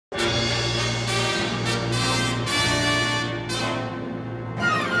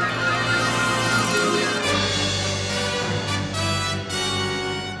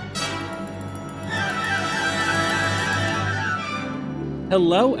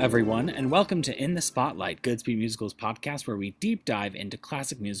Hello, everyone, and welcome to In the Spotlight, Goodspeed Musicals podcast, where we deep dive into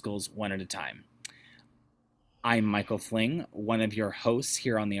classic musicals one at a time. I'm Michael Fling, one of your hosts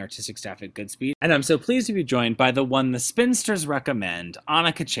here on the artistic staff at Goodspeed, and I'm so pleased to be joined by the one the spinsters recommend,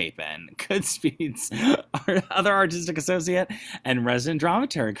 Annika Chapin, Goodspeed's other artistic associate and resident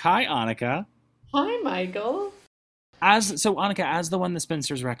dramaturg. Hi, Annika. Hi, Michael. Annika, as the one the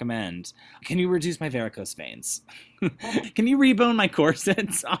spinsters recommend, can you reduce my varicose veins? Can you rebone my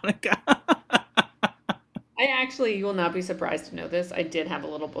corsets, Annika? You will not be surprised to know this. I did have a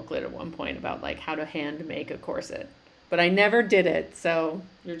little booklet at one point about how to hand make a corset, but I never did it. So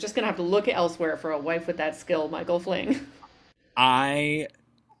you're just going to have to look elsewhere for a wife with that skill, Michael Fling. I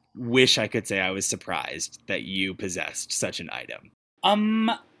wish I could say I was surprised that you possessed such an item.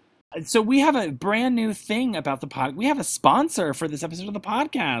 So we have a brand new thing about the pod. We have a sponsor for this episode of the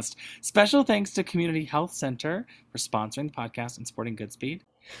podcast. Special thanks to Community Health Center for sponsoring the podcast and supporting Goodspeed.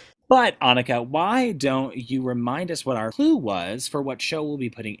 But Annika, why don't you remind us what our clue was for what show we'll be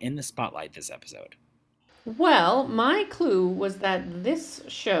putting in the spotlight this episode? Well, my clue was that this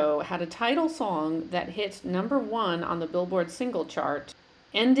show had a title song that hit #1 on the Billboard single chart,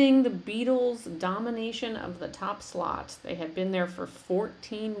 ending the Beatles' domination of the top slot. They had been there for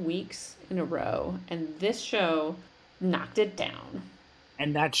 14 weeks in a row, and this show knocked it down.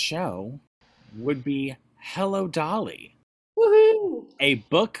 And that show would be Hello, Dolly. Woohoo! A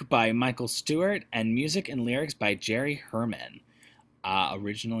book by Michael Stewart and music and lyrics by Jerry Herman.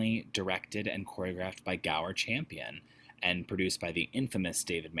 Originally directed and choreographed by Gower Champion and produced by the infamous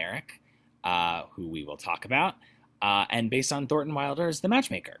David Merrick, who we will talk about. And based on Thornton Wilder's The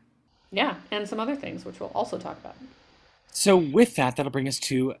Matchmaker. Yeah, and some other things, which we'll also talk about. So with that, that'll bring us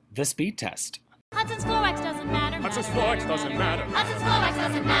to the speed test. Hudson's Florex doesn't matter. Hudson's Florex doesn't matter. Hudson's Florex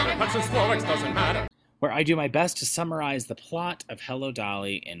doesn't matter. Hudson's Florex doesn't matter. Where I do my best to summarize the plot of Hello,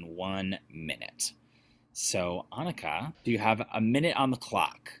 Dolly in 1 minute. So, Annika, do you have a minute on the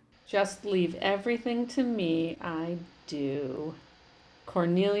clock? Just leave everything to me. I do.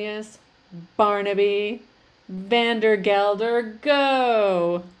 Cornelius, Barnaby, Vandergelder,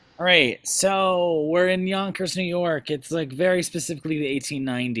 go! All right, so we're in Yonkers, New York. It's very specifically the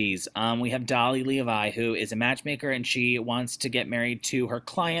 1890s. We have Dolly Levi, who is a matchmaker, and she wants to get married to her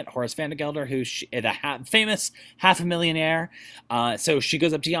client, Horace Vandergelder, who's the famous half-a-millionaire. So she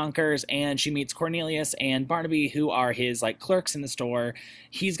goes up to Yonkers, and she meets Cornelius and Barnaby, who are his clerks in the store.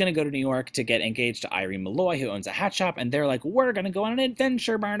 He's going to go to New York to get engaged to Irene Malloy, who owns a hat shop, and they're like, we're going to go on an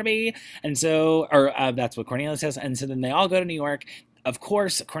adventure, Barnaby. And so, that's what Cornelius says. And so then they all go to New York. Of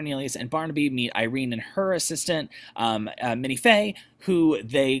course, Cornelius and Barnaby meet Irene and her assistant, Minnie Fay, who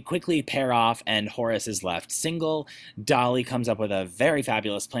they quickly pair off, and Horace is left single. Dolly comes up with a very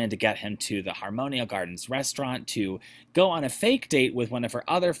fabulous plan to get him to the Harmonia Gardens restaurant to go on a fake date with one of her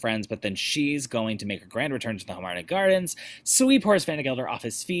other friends, but then she's going to make a grand return to the Harmonia Gardens, sweep Horace Vandergelder off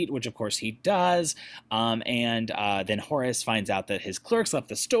his feet, which of course he does, and then Horace finds out that his clerks left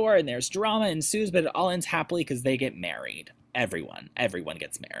the store, and there's drama ensues, but it all ends happily because they get married. Everyone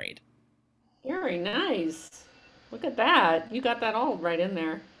gets married. Very nice. Look at that. You got that all right in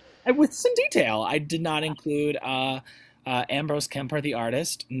there. And with some detail. I did not include Ambrose Kemper, the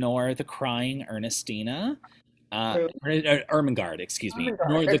artist, nor the crying Ernestina. Ermengarde, excuse me. Ermengarde.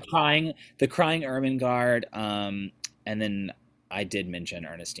 Nor the crying Ermengarde. And then I did mention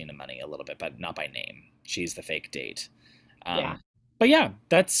Ernestina Money a little bit, but not by name. She's the fake date. Yeah. But yeah,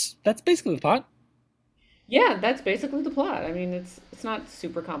 that's basically the plot. Yeah, that's basically the plot. I mean, it's not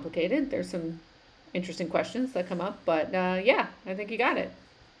super complicated. There's some interesting questions that come up, but yeah, I think you got it.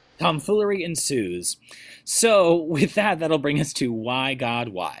 Tomfoolery ensues. So with that, that'll bring us to Why God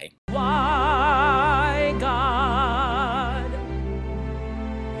Why. Why, God?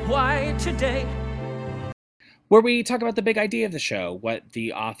 Why today? Where we talk about the big idea of the show, what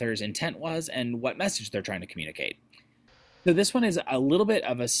the author's intent was, and what message they're trying to communicate. So this one is a little bit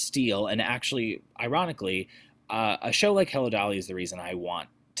of a steal, and actually, ironically, a show like Hello, Dolly is the reason I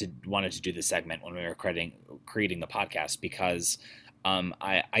wanted to do this segment when we were creating the podcast, because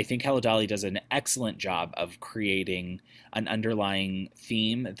I think Hello, Dolly does an excellent job of creating an underlying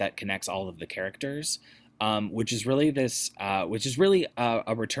theme that connects all of the characters, which is really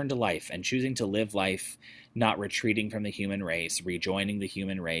a return to life and choosing to live life, not retreating from the human race, rejoining the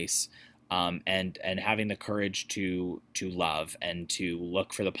human race. And having the courage to love and to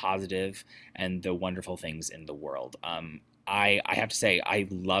look for the positive and the wonderful things in the world. I have to say, I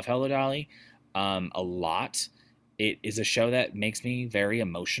love Hello, Dolly a lot. It is a show that makes me very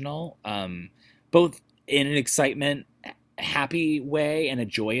emotional, both in an excitement happy way and a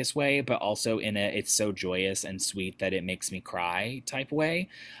joyous way, but also in a it's so joyous and sweet that it makes me cry type way.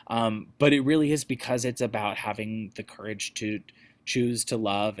 But it really is because it's about having the courage to choose to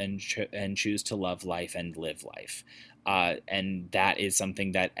love and choose to love life and live life. And that is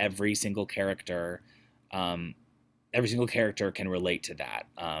something that every single character can relate to that.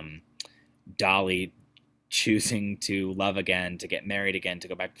 Dolly choosing to love again, to get married again, to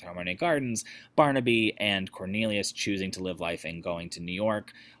go back to Harmony Gardens, Barnaby and Cornelius choosing to live life and going to New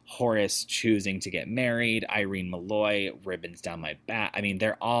York, Horace choosing to get married, Irene Malloy, ribbons down my back. I mean,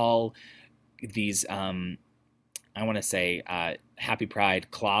 they're all these, I want to say, happy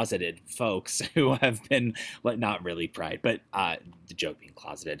pride closeted folks who have been, well, not really pride, but the joke being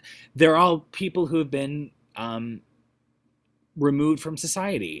closeted. They're all people who have been removed from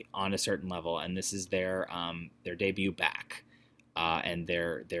society on a certain level, and this is their debut back, and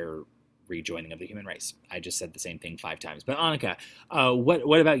their rejoining of the human race. I just said the same thing 5 times. But Annika,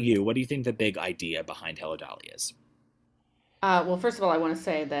 what about you? What do you think the big idea behind Hello Dolly is? Well, first of all, I want to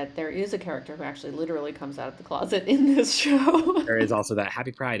say that there is a character who actually literally comes out of the closet in this show. There is also that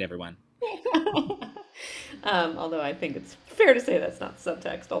happy pride, everyone. Although I think it's fair to say that's not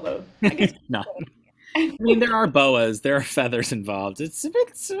subtext, although I guess No. I mean, there are boas, there are feathers involved. It's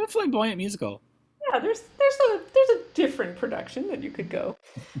a flamboyant musical. yeah, there's a different production that you could go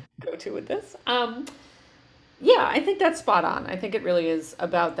to with this. Yeah, I think that's spot on. I think it really is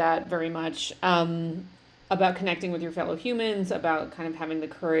about that very much. About connecting with your fellow humans, about kind of having the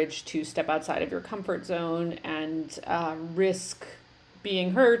courage to step outside of your comfort zone and risk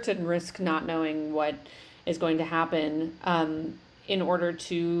being hurt and risk not knowing what is going to happen in order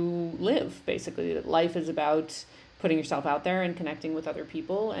to live. Basically, that life is about putting yourself out there and connecting with other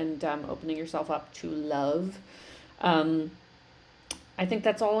people and opening yourself up to love. I think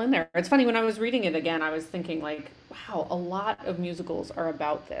that's all in there. It's funny, when I was reading it again, I was thinking like, wow, a lot of musicals are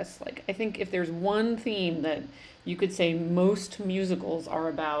about this. Like, I think if there's one theme that you could say most musicals are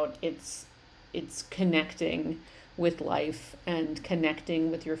about, it's connecting with life and connecting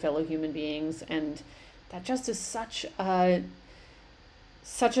with your fellow human beings, and that just is such a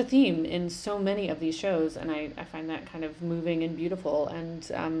theme in so many of these shows, and I find that kind of moving and beautiful and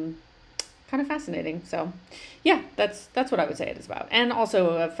kind of fascinating. So yeah, that's what I would say it is about, and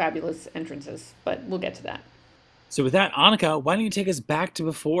also fabulous entrances, but we'll get to that. So with that, Annika, why don't you take us back to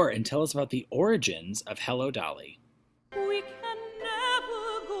before and tell us about the origins of Hello Dolly? We can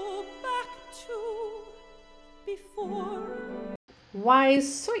never go back to before. Why,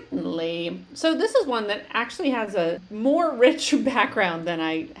 certainly. So this is one that actually has a more rich background than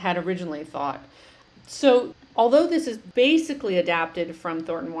I had originally thought. So although this is basically adapted from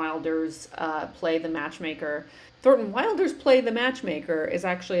Thornton Wilder's play The Matchmaker, Thornton Wilder's play The Matchmaker is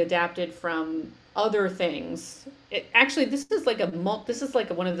actually adapted from other things. This is like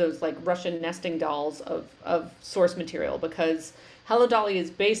one of those like Russian nesting dolls of source material, because Hello Dolly is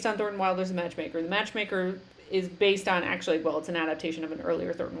based on Thornton Wilder's The Matchmaker. The Matchmaker is based on, actually, well, it's an adaptation of an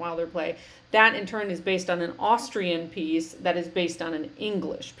earlier Thornton Wilder play. That in turn is based on an Austrian piece that is based on an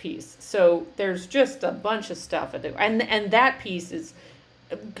English piece. So there's just a bunch of stuff, and that piece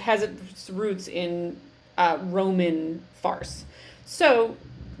has its roots in Roman farce. So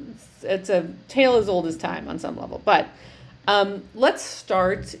it's a tale as old as time on some level. But let's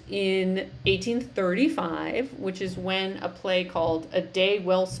start in 1835, which is when a play called A Day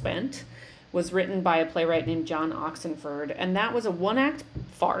Well Spent was written by a playwright named John Oxenford, and that was a one-act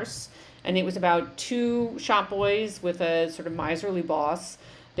farce, and it was about 2 shop boys with a sort of miserly boss.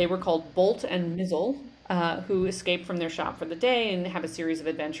 They were called Bolt and Mizzle, who escape from their shop for the day and have a series of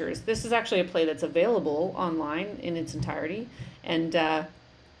adventures. This is actually a play that's available online in its entirety, and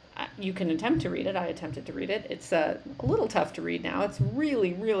you can attempt to read it. I attempted to read it. It's a little tough to read now. It's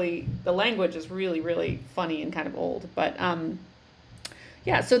really, really, the language is really, really funny and kind of old, but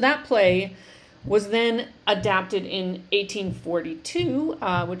yeah, so that play was then adapted in 1842,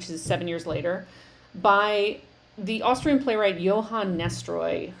 which is 7 years later, by the Austrian playwright Johann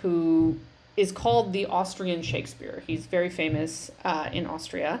Nestroy, who is called the Austrian Shakespeare. He's very famous in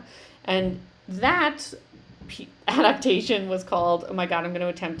Austria. And that adaptation was called, oh my God, I'm going to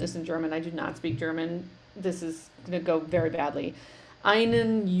attempt this in German. I do not speak German. This is going to go very badly.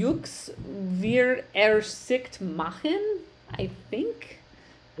 Einen Jux wir ersicht machen, I think.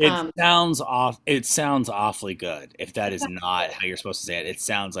 It sounds awfully good. If that is not how you're supposed to say it, it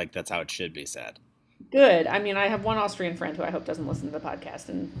sounds like that's how it should be said. Good. I mean, I have one Austrian friend who I hope doesn't listen to the podcast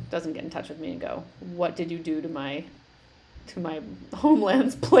and doesn't get in touch with me and go, "What did you do to my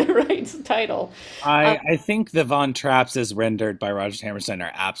homeland's playwright's title?" I think the Von Trapps as rendered by Roger Hammerstein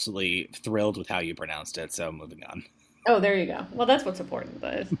are absolutely thrilled with how you pronounced it. So moving on. Oh, there you go. Well, that's what's important,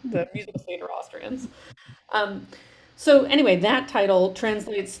 the musical theater Austrians. Um, so anyway, that title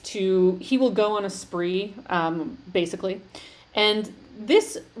translates to "He will go on a spree," basically, and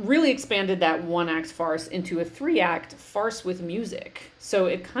this really expanded that one-act farce into a three-act farce with music. So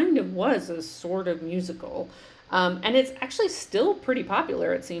it kind of was a sort of musical. And it's actually still pretty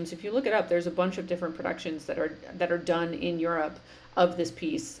popular, it seems. If you look it up, there's a bunch of different productions that are done in Europe of this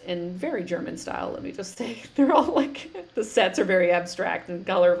piece in very German style. Let me just say, they're all like the sets are very abstract and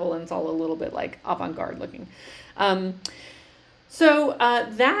colorful, and it's all a little bit like avant-garde looking. Um,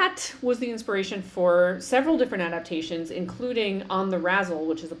 that was the inspiration for several different adaptations, including On the Razzle,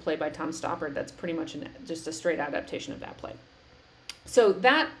 which is a play by Tom Stoppard that's pretty much just a straight adaptation of that play. So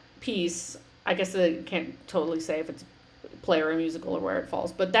that piece, I guess I can't totally say if it's a play or a musical or where it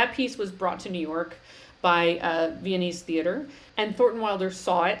falls, but that piece was brought to New York by Viennese theater, and Thornton Wilder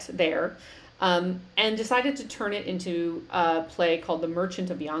saw it there and decided to turn it into a play called The Merchant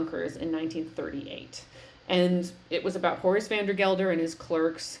of Yonkers in 1938. And it was about Horace Vandergelder and his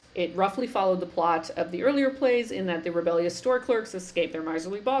clerks. It roughly followed the plot of the earlier plays in that the rebellious store clerks escape their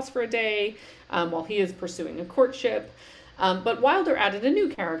miserly boss for a day while he is pursuing a courtship. But Wilder added a new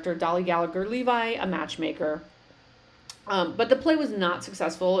character, Dolly Gallagher Levi, a matchmaker. But the play was not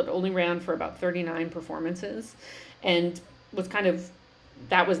successful. It only ran for about 39 performances and was kind of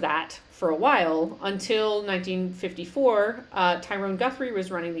that was that for a while until 1954. Tyrone Guthrie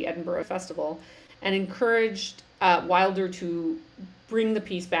was running the Edinburgh Festival and encouraged Wilder to bring the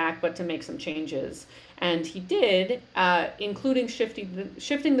piece back, but to make some changes. And he did, including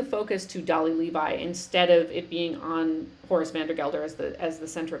shifting the focus to Dolly Levi instead of it being on Horace Vandergelder as the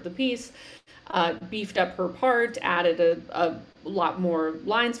center of the piece. Beefed up her part, added a lot more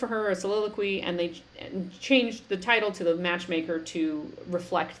lines for her, a soliloquy, and they changed the title to The Matchmaker to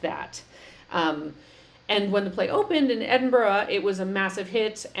reflect that. And when the play opened in Edinburgh, it was a massive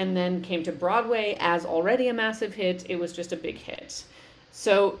hit, and then came to Broadway as already a massive hit. It was just a big hit.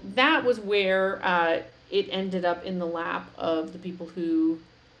 So that was where it ended up in the lap of the people who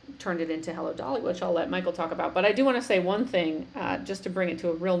turned it into Hello Dolly, which I'll let Michael talk about. But I do want to say one thing, just to bring it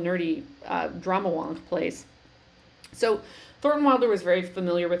to a real nerdy drama wonk place. So Thornton Wilder was very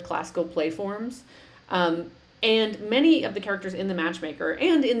familiar with classical play forms. And many of the characters in The Matchmaker,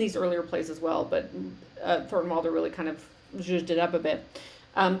 and in these earlier plays as well, but Thornton Wilder really kind of zhuzhed it up a bit,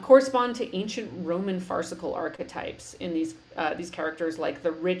 correspond to ancient Roman farcical archetypes in these characters, like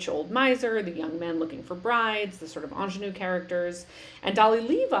the rich old miser, the young man looking for brides, the sort of ingenue characters. And Dolly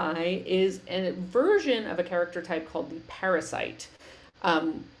Levi is a version of a character type called the parasite,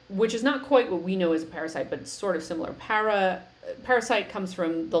 which is not quite what we know as a parasite, but it's sort of similar. Parasite comes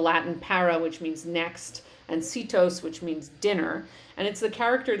from the Latin para, which means next, and cetos, which means dinner. And it's the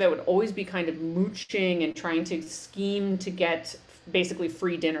character that would always be kind of mooching and trying to scheme to get basically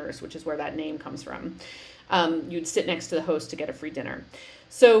free dinners, which is where that name comes from. You'd sit next to the host to get a free dinner.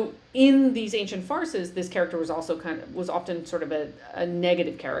 So in these ancient farces, this character was also was often sort of a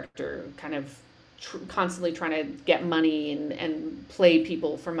negative character, kind of constantly trying to get money and play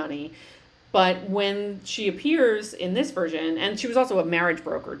people for money. But when she appears in this version, and she was also a marriage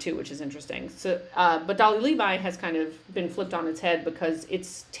broker too, which is interesting. So, but Dolly Levi has kind of been flipped on its head because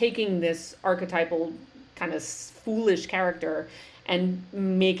it's taking this archetypal kind of foolish character and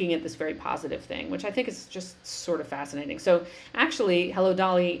making it this very positive thing, which I think is just sort of fascinating. So actually, Hello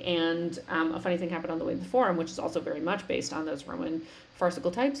Dolly and A Funny Thing Happened on the Way to the Forum, which is also very much based on those Roman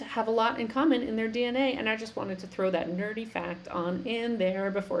farcical types, have a lot in common in their DNA. And I just wanted to throw that nerdy fact on in there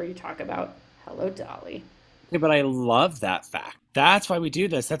before you talk about Hello Dolly. Yeah, but I love that fact. That's why we do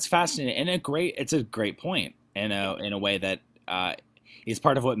this. That's fascinating, and it's a great point in a way that is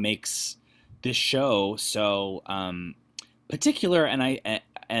part of what makes this show so particular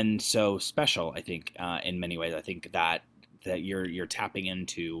and so special. I think in many ways, I think that you're tapping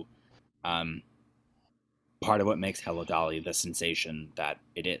into part of what makes Hello Dolly the sensation that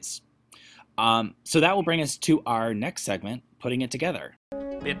it is. So that will bring us to our next segment, Putting It Together.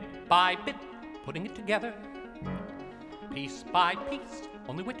 Bit by bit, putting it together. Piece by piece,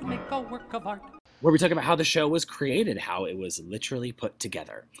 only way to make a work of art. Where we talk about how the show was created, how it was literally put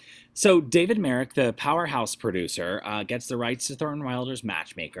together. So David Merrick, the powerhouse producer, gets the rights to Thornton Wilder's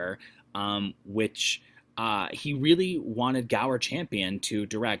Matchmaker, which he really wanted Gower Champion to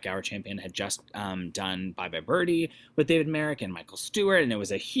direct. Gower Champion had just done Bye Bye Birdie with David Merrick and Michael Stewart, and it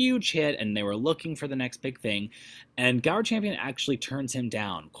was a huge hit, and they were looking for the next big thing. And Gower Champion actually turns him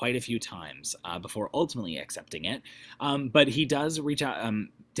down quite a few times before ultimately accepting it. But he does reach out.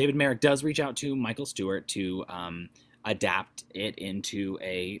 David Merrick does reach out to Michael Stewart to adapt it into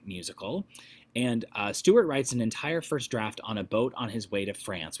a musical. And Stewart writes an entire first draft on a boat on his way to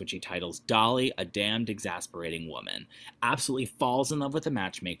France, which he titles Dolly, a Damned Exasperating Woman. Absolutely falls in love with the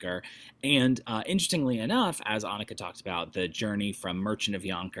matchmaker. And interestingly enough, as Annika talked about, the journey from Merchant of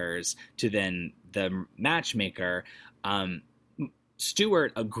Yonkers to then the matchmaker,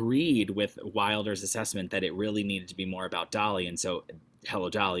 Stewart agreed with Wilder's assessment that it really needed to be more about Dolly, and so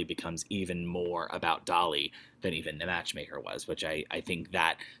Hello Dolly becomes even more about Dolly than even the matchmaker was, which I think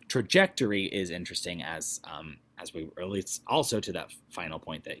that trajectory is interesting as we relates also to that final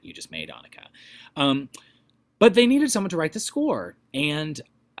point that you just made, Annika. But they needed someone to write the score, and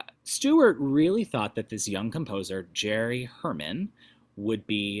Stewart really thought that this young composer, Jerry Herman, would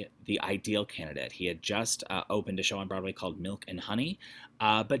be the ideal candidate. He had just opened a show on Broadway called Milk and Honey,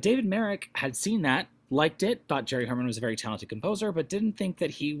 but David Merrick had seen that, liked it, thought Jerry Herman was a very talented composer, but didn't think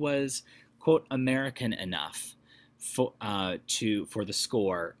that he was, quote, American enough for the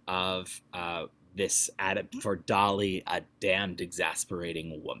score of this for Dolly, a Damned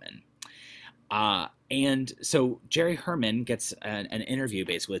Exasperating Woman. And so Jerry Herman gets an interview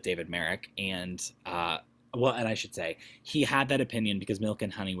basically with David Merrick, and and I should say, he had that opinion because Milk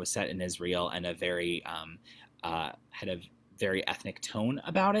and Honey was set in Israel and a very had a very ethnic tone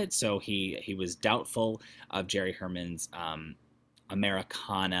about it. So he was doubtful of Jerry Herman's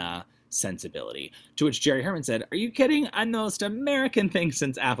Americana sensibility. To which Jerry Herman said, "Are you kidding? I'm the most American thing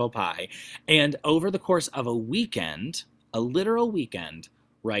since apple pie." And over the course of a weekend, a literal weekend,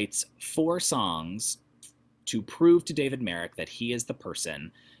 writes 4 songs to prove to David Merrick that he is the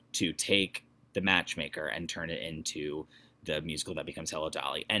person to take the matchmaker and turn it into the musical that becomes Hello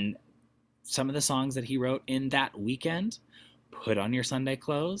Dolly. And some of the songs that he wrote in that weekend: Put on Your Sunday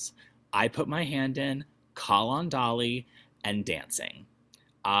Clothes, I Put My Hand In, Call on Dolly, and Dancing,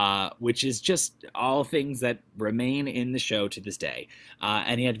 which is just all things that remain in the show to this day.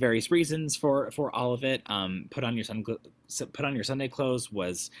 And he had various reasons for all of it. Put on Your Sunday Clothes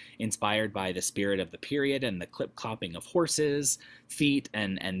was inspired by the spirit of the period and the clip-clopping of horses' feet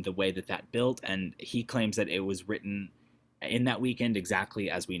and the way that built. And he claims that it was written in that weekend exactly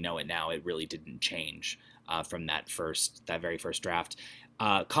as we know it now. It really didn't change from that very first draft.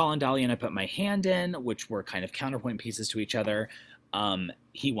 Call on Dolly and I Put My Hand In, which were kind of counterpoint pieces to each other.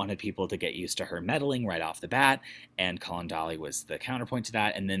 He wanted people to get used to her meddling right off the bat, and Call on Dolly was the counterpoint to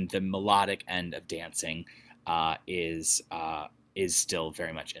that. And then the melodic end of Dancing is still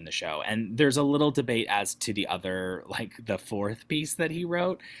very much in the show. And there's a little debate as to the other, like the 4th piece that he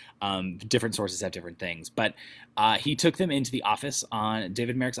wrote. Different sources have different things, but he took them into the office on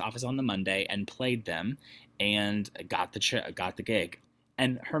David Merrick's office on the Monday and played them and got the gig.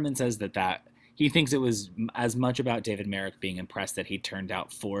 And Herman says that he thinks it was as much about David Merrick being impressed that he turned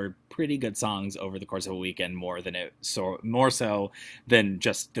out 4 pretty good songs over the course of a weekend, more so than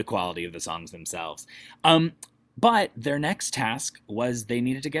just the quality of the songs themselves. But their next task was they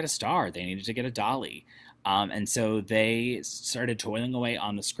needed to get a star. They needed to get a Dolly. And so they started toiling away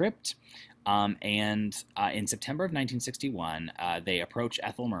on the script. And in September of 1961, they approached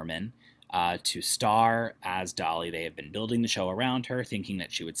Ethel Merman to star as Dolly. They had been building the show around her, thinking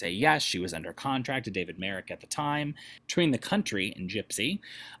that she would say yes. She was under contract to David Merrick at the time, touring the country in Gypsy.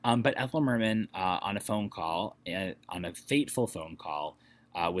 But Ethel Merman, on a fateful phone call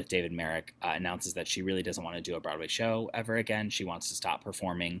with David Merrick, announces that she really doesn't want to do a Broadway show ever again. She wants to stop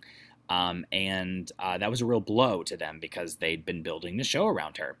performing. And that was a real blow to them because they'd been building the show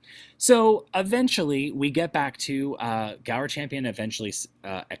around her. So eventually we get back to Gower Champion eventually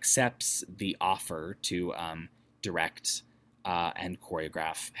accepts the offer to direct and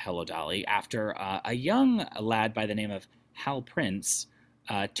choreograph Hello Dolly after a young lad by the name of Hal Prince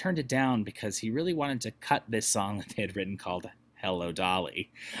turned it down because he really wanted to cut this song that they had written called Hello Dolly,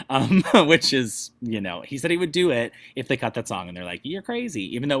 which is, he said he would do it if they cut that song, and they're like, you're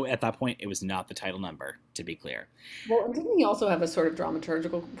crazy, even though at that point it was not the title number, to be clear. Well, and didn't he also have a sort of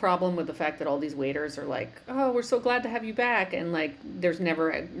dramaturgical problem with the fact that all these waiters are like, oh, we're so glad to have you back, and like there's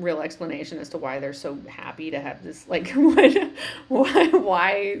never a real explanation as to why they're so happy to have this, like,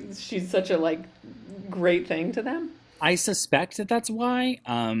 why she's such a like great thing to them? I suspect that that's why,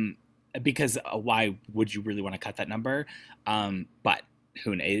 because why would you really want to cut that number? But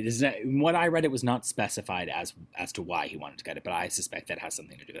who knows? What I read, it was not specified as to why he wanted to cut it, but I suspect that has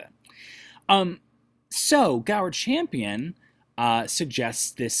something to do with it. So Gower Champion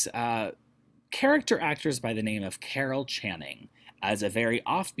suggests this character actress by the name of Carol Channing as a very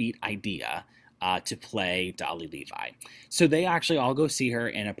offbeat idea to play Dolly Levi. So they actually all go see her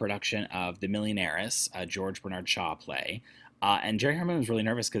in a production of The Millionaires, a George Bernard Shaw play. And Jerry Herman was really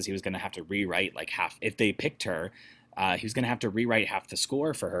nervous because he was going to have to rewrite like half. If they picked her, he was going to have to rewrite half the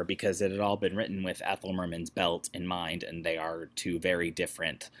score for her because it had all been written with Ethel Merman's belt in mind, and they are two very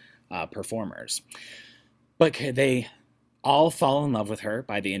different performers. But they all fall in love with her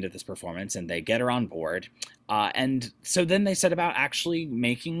by the end of this performance, and they get her on board. And so then they set about actually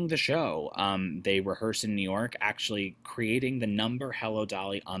making the show. They rehearsed in New York, actually creating the number Hello,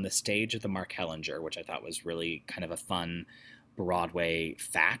 Dolly on the stage of the Mark Hellinger, which I thought was really kind of a fun Broadway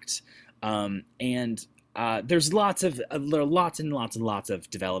fact. And there's lots and lots of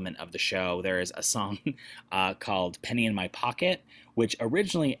development of the show. There is a song called Penny in My Pocket, which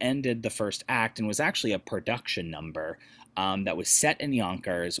originally ended the first act and was actually a production number that was set in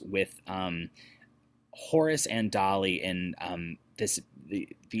Yonkers with Horace and Dolly in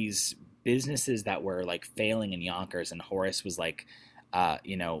these businesses that were like failing in Yonkers, and Horace was like,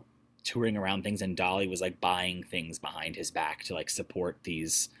 touring around things, and Dolly was like buying things behind his back to like support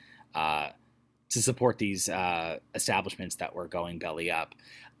these establishments that were going belly up,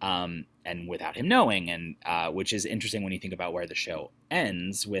 and without him knowing, and which is interesting when you think about where the show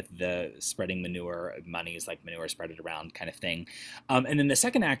ends with the spreading manure, money is like manure, spread it around kind of thing. And then the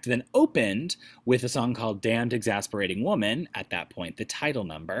second act then opened with a song called Damned Exasperating Woman, at that point the title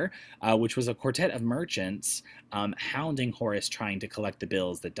number, which was a quartet of merchants hounding Horace, trying to collect the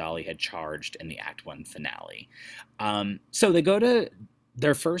bills that Dolly had charged in the Act 1 finale. So they go to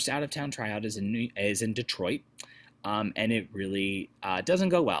their first out-of-town tryout is in Detroit, and it really doesn't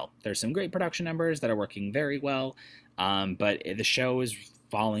go well. There's some great production numbers that are working very well, but the show is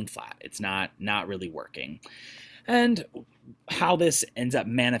falling flat. It's not really working. And how this ends up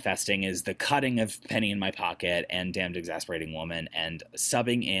manifesting is the cutting of Penny in My Pocket and Damned Exasperating Woman, and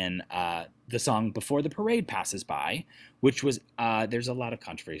subbing in the song Before the Parade Passes By, which was, there's a lot of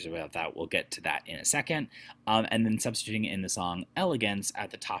controversy about that. We'll get to that in a second. And then substituting in the song Elegance at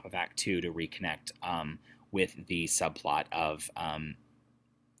the top of Act 2 to reconnect with the subplot of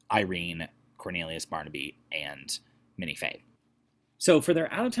Irene, Cornelius Barnaby, and Minnie Fay. So for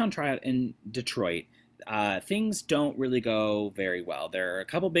their out-of-town tryout in Detroit, things don't really go very well. There are a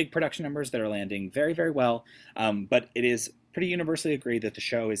couple big production numbers that are landing very, very well, but it is pretty universally agreed that the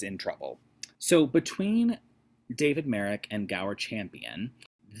show is in trouble. So between David Merrick and Gower Champion,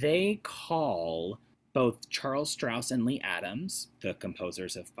 they call both Charles Strauss and Lee Adams, the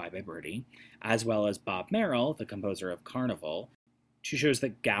composers of Bye Bye Birdie, as well as Bob Merrill, the composer of Carnival, two shows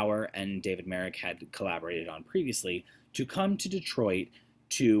that Gower and David Merrick had collaborated on previously, to come to Detroit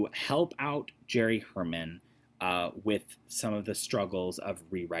to help out Jerry Herman with some of the struggles of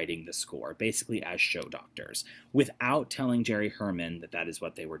rewriting the score, basically as show doctors, without telling Jerry Herman that that is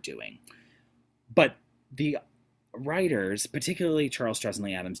what they were doing. But the writers, particularly Charles Strauss and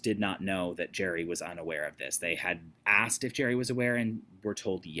Lee Adams, did not know that Jerry was unaware of this. They had asked if Jerry was aware and were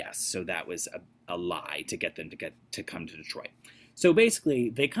told yes, so that was a lie to get them to come to Detroit. So basically,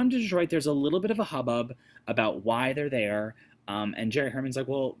 they come to Detroit, there's a little bit of a hubbub about why they're there, and Jerry Herman's like,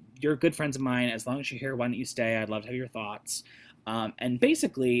 well, you're good friends of mine, as long as you're here, why don't you stay, I'd love to have your thoughts. And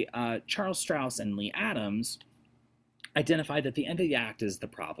basically, Charles Strauss and Lee Adams identified that the end of the act is the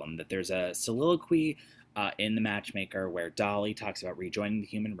problem, that there's a soliloquy in The Matchmaker where Dolly talks about rejoining the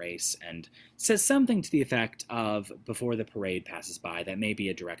human race and says something to the effect of Before the Parade Passes By. That may be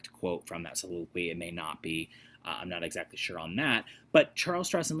a direct quote from that soliloquy, it may not be. I'm not exactly sure on that, but Charles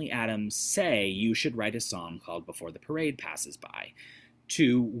Strauss and Lee Adams say you should write a song called Before the Parade Passes By,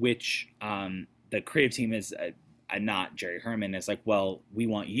 to which the creative team is, not Jerry Herman, is like, well, we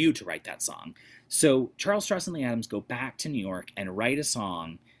want you to write that song. So Charles Strauss and Lee Adams go back to New York and write a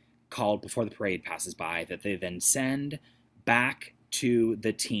song called Before the Parade Passes By that they then send back to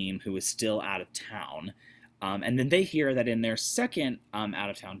the team who is still out of town. And then they hear that in their second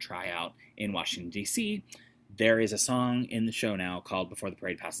out-of-town tryout in Washington, D.C., there is a song in the show now called Before the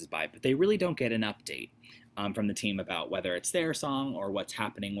Parade Passes By, but they really don't get an update from the team about whether it's their song or what's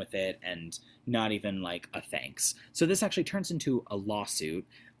happening with it, and not even like a thanks. So this actually turns into a lawsuit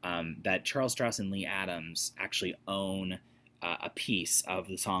that Charles Strauss and Lee Adams actually own a piece of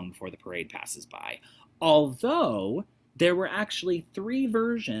the song Before the Parade Passes By. Although there were actually 3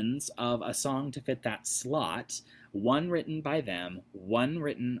 versions of a song to fit that slot, one written by them, one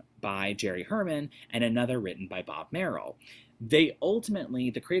written by Jerry Herman, and another written by Bob Merrill. The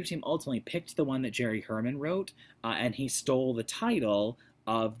creative team ultimately picked the one that Jerry Herman wrote, and he stole the title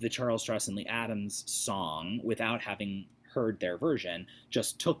of the Charles Strauss and Lee Adams song without having heard their version,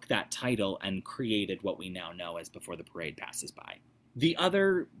 just took that title and created what we now know as Before the Parade Passes By. The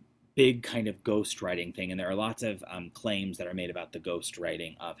other big kind of ghostwriting thing, and there are lots of claims that are made about the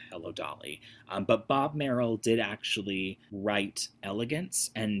ghostwriting of Hello, Dolly, but Bob Merrill did actually write Elegance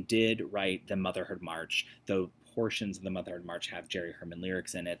and did write the Motherhood March, the portions of the Motherhood March have Jerry Herman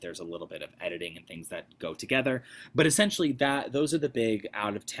lyrics in it. There's a little bit of editing and things that go together. But essentially those are the big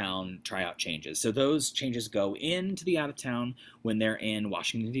out-of-town tryout changes. So those changes go into the out-of-town when they're in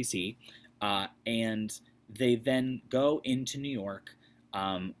Washington, D.C., and they then go into New York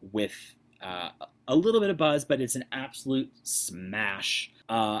with a little bit of buzz, but it's an absolute smash.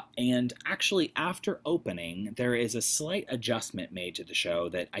 And actually, after opening, there is a slight adjustment made to the show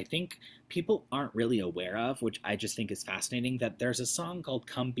that I think people aren't really aware of, which I just think is fascinating, that there's a song called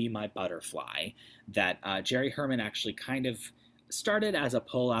Come Be My Butterfly that Jerry Herman actually kind of started as a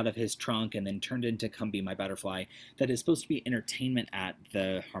pull out of his trunk and then turned into Come Be My Butterfly, that is supposed to be entertainment at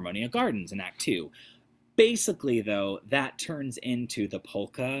the Harmonia Gardens in Act 2. Basically, though, that turns into the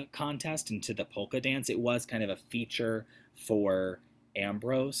polka contest, into the polka dance. It was kind of a feature for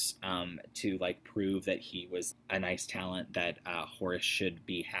Ambrose to like prove that he was a nice talent, that Horace should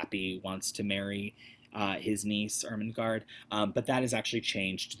be happy, wants to marry his niece Ermengarde. But that is actually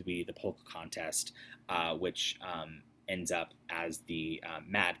changed to be the polka contest, which ends up as the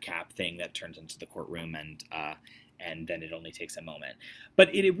madcap thing that turns into the courtroom, and then it only takes a moment.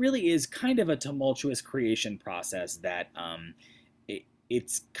 But it really is kind of a tumultuous creation process that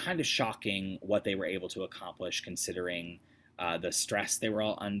it's kind of shocking what they were able to accomplish, considering the stress they were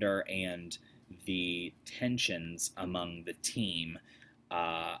all under and the tensions among the team,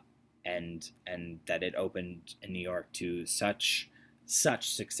 and that it opened in New York to such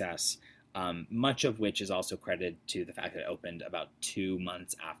success. Much of which is also credited to the fact that it opened about 2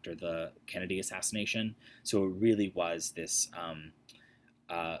 months after the Kennedy assassination. So it really was this,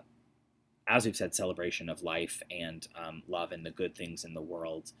 as we've said, celebration of life and love and the good things in the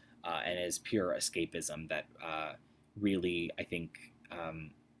world, and is pure escapism that really, I think,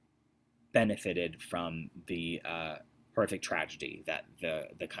 benefited from the horrific tragedy that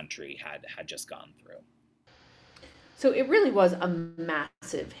the country had just gone through. So it really was a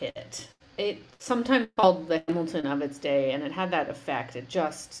massive hit. It sometimes called the Hamilton of its day, and it had that effect. It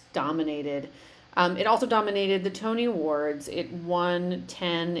just dominated. It also dominated the Tony Awards. It won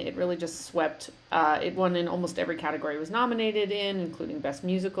 10. It really just swept. It won in almost every category it was nominated in, including Best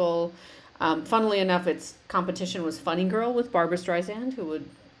Musical. Funnily enough, its competition was Funny Girl with Barbra Streisand, who would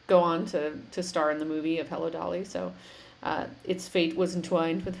go on to star in the movie of Hello, Dolly. So its fate was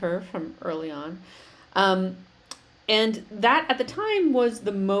entwined with her from early on. And that, at the time, was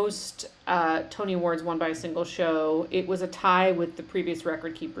the most Tony Awards won by a single show. It was a tie with the previous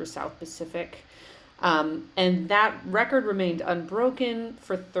record keeper, South Pacific. And that record remained unbroken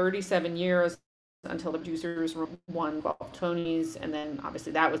for 37 years until the producers won 12 Tonys. And then,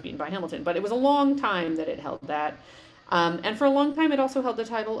 obviously, that was beaten by Hamilton. But it was a long time that it held that. And for a long time, it also held the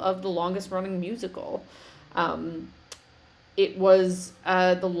title of the longest-running musical. It was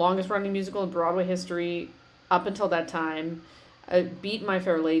the longest-running musical in Broadway history up until that time. It beat My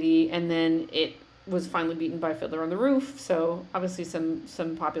Fair Lady, and then it was finally beaten by Fiddler on the Roof. So obviously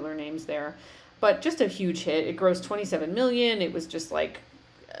some popular names there, but just a huge hit. It grossed $27 million. It was just like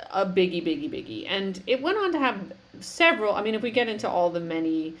a biggie, and it went on to have several. I mean, if we get into all the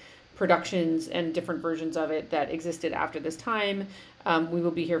many productions and different versions of it that existed after this time, we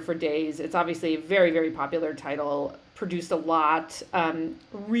will be here for days. It's obviously a very, very popular title. Produced a lot,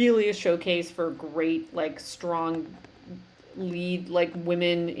 really a showcase for great, like, strong lead, like,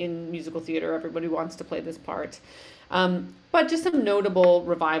 women in musical theater. Everybody wants to play this part. But just some notable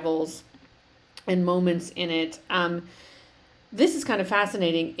revivals and moments in it. This is kind of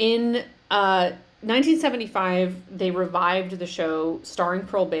fascinating. In 1975, they revived the show starring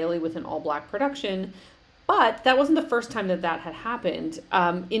Pearl Bailey with an all-black production. But that wasn't the first time that had happened.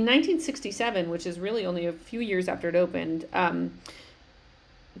 In 1967, which is really only a few years after it opened,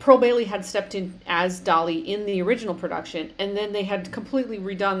 Pearl Bailey had stepped in as Dolly in the original production, and then they had completely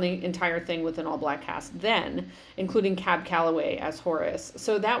redone the entire thing with an all-black cast then, including Cab Calloway as Horace.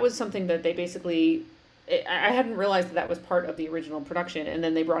 So that was something that they basically... I hadn't realized that was part of the original production, and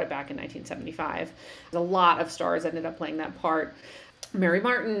then they brought it back in 1975. A lot of stars ended up playing that part. Mary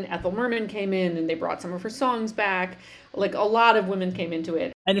Martin, Ethel Merman came in, and they brought some of her songs back. Like, a lot of women came into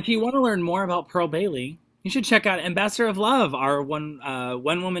it. And if you want to learn more about Pearl Bailey, you should check out Ambassador of Love, our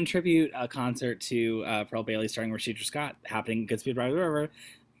one-woman tribute concert to Pearl Bailey starring Rashida Scott, happening at Goodspeed Broadway River.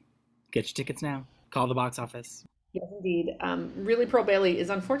 Get your tickets now. Call the box office. Yes, indeed. Really, Pearl Bailey is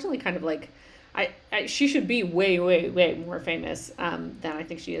unfortunately kind of like... she should be way, way, way more famous than I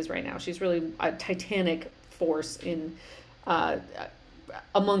think she is right now. She's really a titanic force in...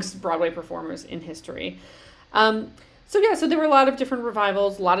 amongst Broadway performers in history. So there were a lot of different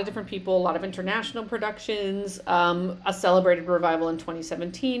revivals, a lot of different people, a lot of international productions. A celebrated revival in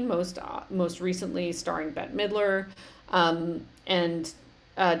 2017, most recently starring Bette Midler, and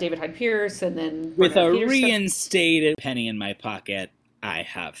David Hyde Pierce, and then With Bernard a Peterson. reinstated penny in my pocket, I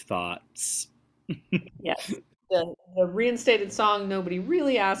have thoughts. Yes. The reinstated song nobody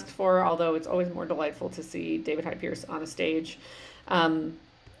really asked for, although it's always more delightful to see David Hyde Pierce on a stage. And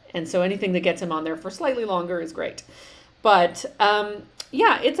so anything that gets him on there for slightly longer is great. But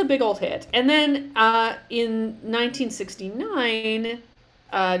yeah, it's a big old hit. And then in 1969,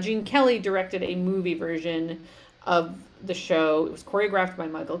 Gene Kelly directed a movie version of the show. It was choreographed by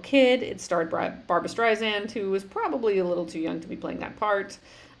Michael Kidd. It starred Barbra Streisand, who was probably a little too young to be playing that part.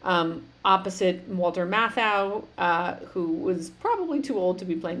 Opposite Walter Matthau, who was probably too old to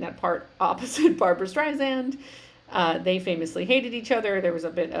be playing that part opposite Barbra Streisand. They famously hated each other. There was a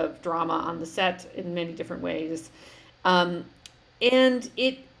bit of drama on the set in many different ways. And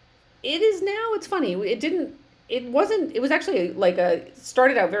it is now, it's funny, it was actually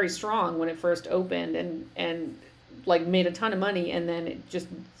started out very strong when it first opened and like made a ton of money, and then it just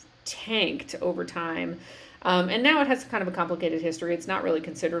tanked over time. And now it has kind of a complicated history. It's not really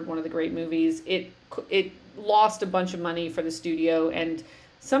considered one of the great movies. It lost a bunch of money for the studio, and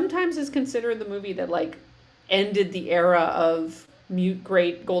sometimes is considered the movie that like ended the era of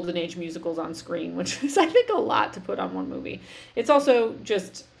great golden age musicals on screen, which is, I think, a lot to put on one movie. It's also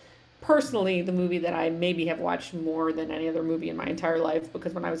just personally the movie that I maybe have watched more than any other movie in my entire life,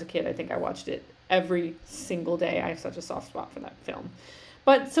 because when I was a kid, I think I watched it every single day. I have such a soft spot for that film.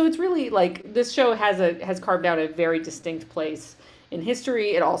 But so it's really like this show has carved out a very distinct place in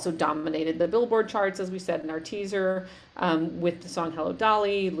history. It also dominated the Billboard charts, as we said in our teaser, with the song Hello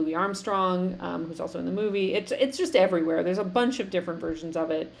Dolly, Louis Armstrong, who's also in the movie. It's just everywhere. There's a bunch of different versions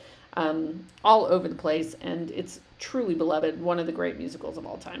of it all over the place, and it's truly beloved, one of the great musicals of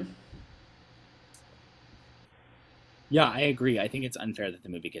all time. Yeah, I agree. I think it's unfair that the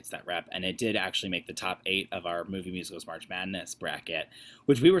movie gets that rep, and it did actually make the top 8 of our movie musicals March Madness bracket,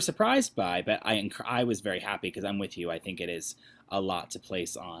 which we were surprised by, but I was very happy because I'm with you. I think it is a lot to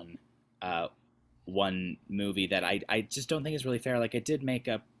place on one movie that I just don't think is really fair. Like, it did make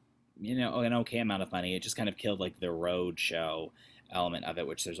an okay amount of money. It just kind of killed like the road show element of it,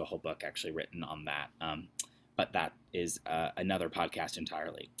 which there's a whole book actually written on that. But that is another podcast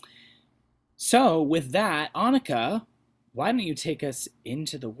entirely. So with that, Annika, why don't you take us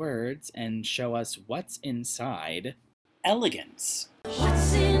into the words and show us what's inside elegance?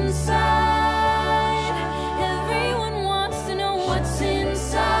 What's inside? Everyone wants to know what's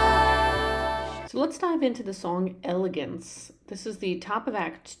inside. So let's dive into the song Elegance. This is the top of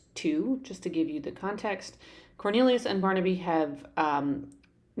Act 2, just to give you the context. Cornelius and Barnaby have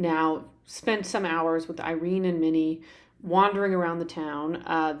now spent some hours with Irene and Minnie wandering around the town.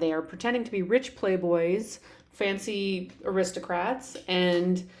 They are pretending to be rich playboys, fancy aristocrats,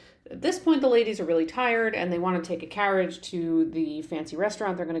 and at this point the ladies are really tired and they want to take a carriage to the fancy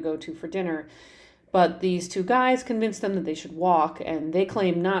restaurant they're going to go to for dinner. But these two guys convince them that they should walk, and they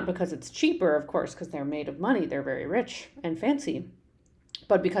claim not because it's cheaper, of course, because they're made of money, they're very rich and fancy,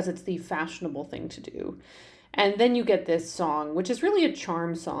 but because it's the fashionable thing to do. And then you get this song, which is really a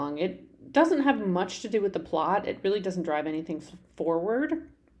charm song. It doesn't have much to do with the plot. It really doesn't drive anything forward,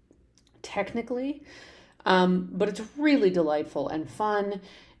 technically. But it's really delightful and fun.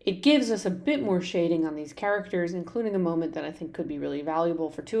 It gives us a bit more shading on these characters, including a moment that I think could be really valuable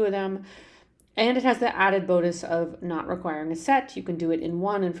for two of them. And it has the added bonus of not requiring a set. You can do it in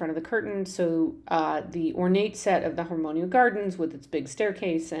one in front of the curtain. So the ornate set of the Harmonia Gardens with its big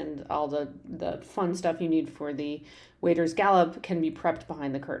staircase and all the fun stuff you need for the Waiter's Gallop can be prepped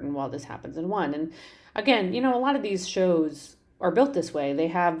behind the curtain while this happens in one. And again, a lot of these shows are built this way. They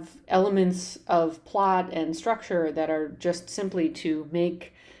have elements of plot and structure that are just simply to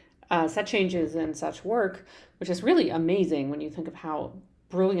make set changes and such work, which is really amazing when you think of how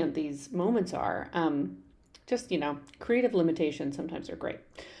brilliant these moments are. Creative limitations sometimes are great.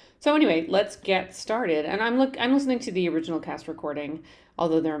 So anyway, let's get started. And I'm listening to the original cast recording,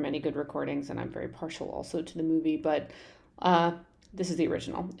 although there are many good recordings, and I'm very partial also to the movie, but this is the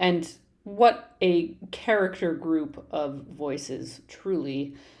original. And what a character group of voices,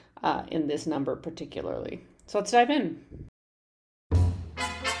 truly, in this number particularly. So let's dive in.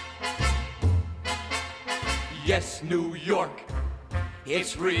 Yes, New York,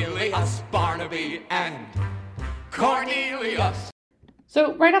 it's really us, Barnaby and Cornelius.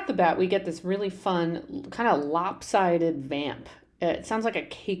 So right off the bat, we get this really fun, kind of lopsided vamp. It sounds like a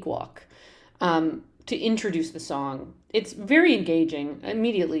cakewalk. to introduce the song. It's very engaging.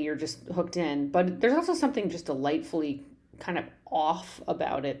 Immediately you're just hooked in, but there's also something just delightfully kind of off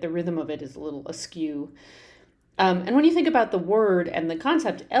about it. The rhythm of it is a little askew. And when you think about the word and the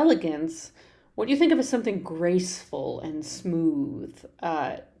concept elegance, what you think of is something graceful and smooth.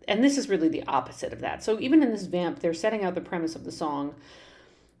 And this is really the opposite of that. So even in this vamp, they're setting out the premise of the song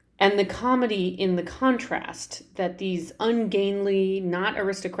and the comedy in the contrast that these ungainly, not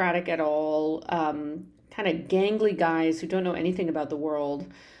aristocratic at all, kind of gangly guys who don't know anything about the world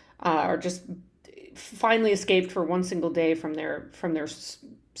are just finally escaped for one single day from their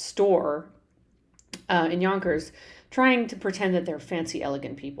store in Yonkers, trying to pretend that they're fancy,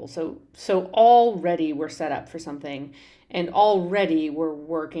 elegant people. So already we're set up for something, and already we're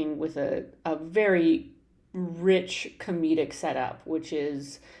working with a very rich comedic setup, which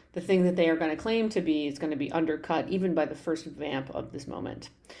is the thing that they are going to claim to be is going to be undercut even by the first vamp of this moment.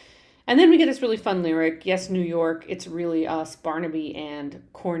 And then we get this really fun lyric, yes, New York, it's really us, Barnaby and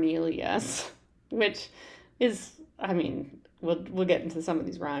Cornelius, which is, I mean, we'll get into some of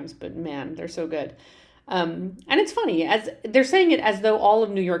these rhymes, but man, they're so good. And it's funny, as they're saying it as though all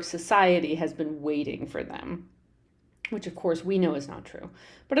of New York society has been waiting for them, which of course we know is not true.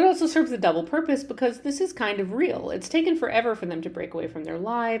 But it also serves a double purpose because this is kind of real. It's taken forever for them to break away from their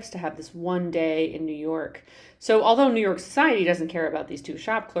lives, to have this one day in New York. So although New York society doesn't care about these two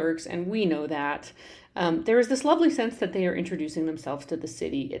shop clerks, and we know that, there is this lovely sense that they are introducing themselves to the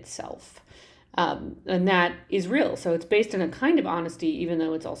city itself. And that is real. So it's based in a kind of honesty, even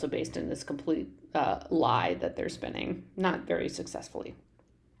though it's also based in this complete lie that they're spinning, not very successfully.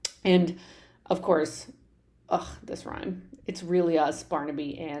 And of course, this rhyme, it's really us,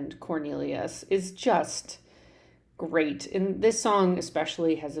 Barnaby and Cornelius, is just great. And this song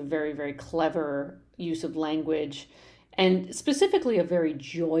especially has a very, very clever use of language, and specifically a very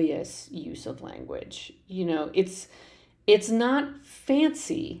joyous use of language. You know, it's not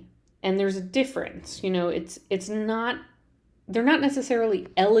fancy, and there's a difference. You know, it's not, they're not necessarily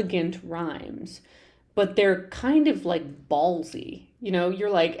elegant rhymes, but they're kind of like ballsy. You know, you're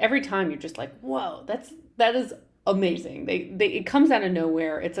like, every time you're just like, whoa, that is amazing. It comes out of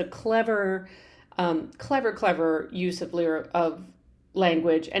nowhere. It's a clever use of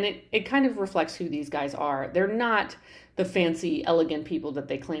language, and it kind of reflects who these guys are. They're not the fancy, elegant people that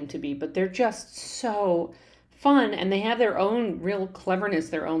they claim to be, but they're just so fun, and they have their own real cleverness,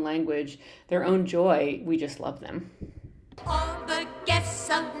 their own language, their own joy. We just love them. All the guests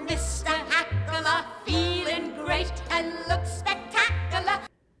of Mr. Hackle are feeling great and look spectacular.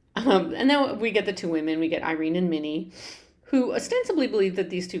 And then we get the two women. We get Irene and Minnie, who ostensibly believe that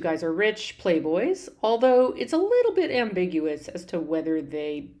these two guys are rich playboys, although it's a little bit ambiguous as to whether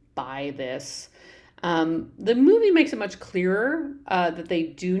they buy this. The movie makes it much clearer that they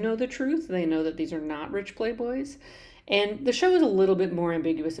do know the truth. They know that these are not rich playboys. And the show is a little bit more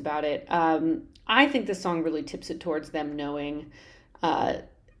ambiguous about it. I think this song really tips it towards them knowing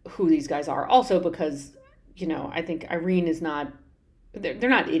who these guys are. Also because, you know, I think Irene is not, they're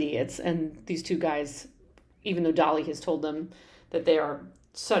not idiots. And these two guys, even though Dolly has told them that they are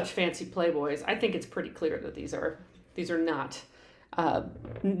such fancy playboys, I think it's pretty clear that these are not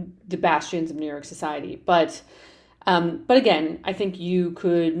the bastions of New York society. But again, I think you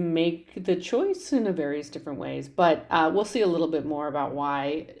could make the choice in various different ways. But we'll see a little bit more about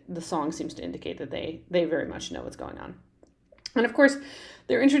why the song seems to indicate that they very much know what's going on. And of course,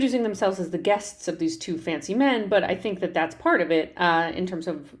 they're introducing themselves as the guests of these two fancy men, but I think that that's part of it in terms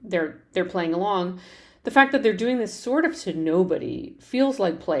of they're playing along. The fact that they're doing this sort of to nobody feels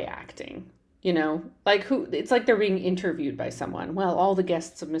like play acting, you know, like it's like they're being interviewed by someone. Well, all the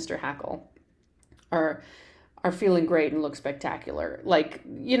guests of Mr. Hackle are feeling great and look spectacular. Like,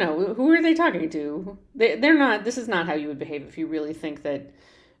 you know, who are they talking to? They're not, this is not how you would behave if you really think that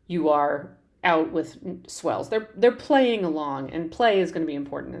you are out with swells. They're playing along, and play is going to be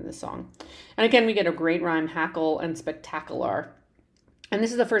important in this song. And again, we get a great rhyme, hackle and spectacular. And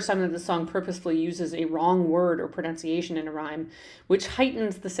this is the first time that the song purposefully uses a wrong word or pronunciation in a rhyme, which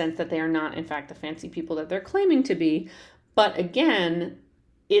heightens the sense that they are not, in fact, the fancy people that they're claiming to be. But again,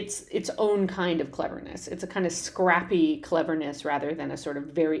 it's its own kind of cleverness. It's a kind of scrappy cleverness rather than a sort of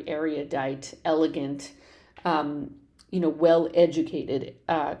very erudite, elegant, well-educated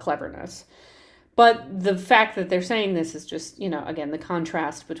cleverness. But the fact that they're saying this is just, you know, again, the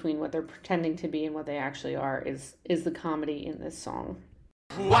contrast between what they're pretending to be and what they actually are is the comedy in this song.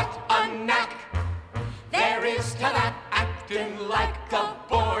 What a knack there is to that, acting like a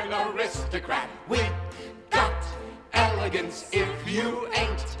born aristocrat. We got elegance. If you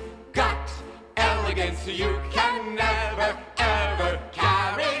ain't got elegance, you can never, ever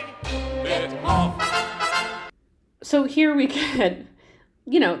carry it off. So here we get,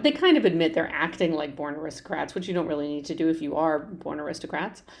 they kind of admit they're acting like born aristocrats, which you don't really need to do if you are born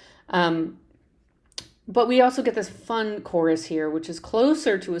aristocrats. But we also get this fun chorus here, which is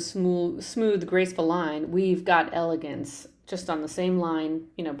closer to a smooth, graceful line. We've got elegance, just on the same line,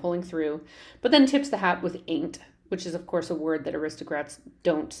 pulling through, but then tips the hat with ain't, which is, of course, a word that aristocrats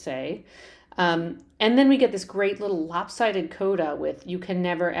don't say. And then we get this great little lopsided coda with "you can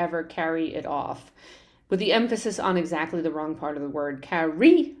never, ever carry it off," with the emphasis on exactly the wrong part of the word,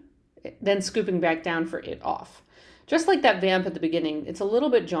 carry, then scooping back down for it off. Just like that vamp at the beginning, it's a little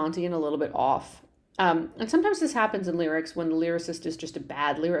bit jaunty and a little bit off. And sometimes this happens in lyrics when the lyricist is just a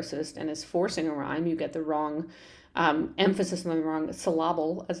bad lyricist and is forcing a rhyme. You get the wrong emphasis on the wrong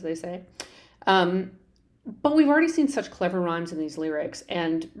syllable, as they say. But we've already seen such clever rhymes in these lyrics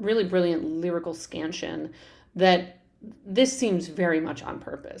and really brilliant lyrical scansion that this seems very much on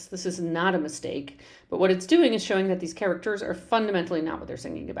purpose. This is not a mistake, but what it's doing is showing that these characters are fundamentally not what they're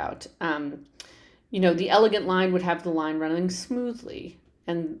singing about. The elegant line would have the line running smoothly,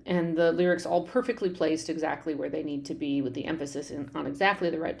 and the lyrics all perfectly placed exactly where they need to be, with the emphasis on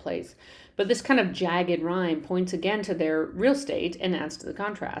exactly the right place. But this kind of jagged rhyme points again to their real state and adds to the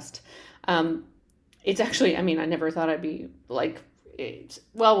contrast. It's actually, I never thought I'd be like,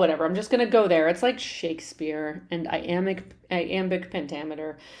 well, whatever. I'm just going to go there. It's like Shakespeare and iambic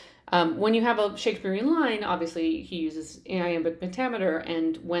pentameter. When you have a Shakespearean line, obviously he uses iambic pentameter,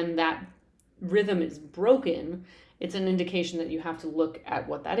 and when that rhythm is broken, it's an indication that you have to look at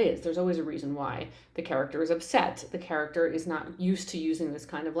what that is. There's always a reason why. The character is upset. The character is not used to using this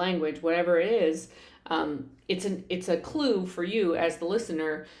kind of language. Whatever it is, it's a clue for you as the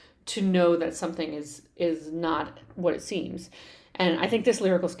listener to know that something is not what it seems. And I think this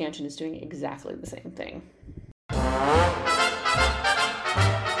lyrical scansion is doing exactly the same thing.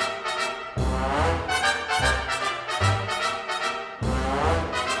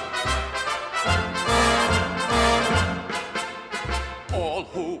 All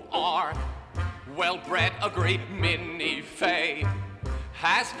who are well-bred agree Minnie Fay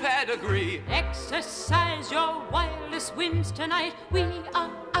has pedigree. Exercise your wildest whims tonight. We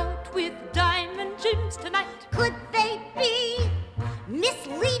are out with diamond gems tonight. Could they be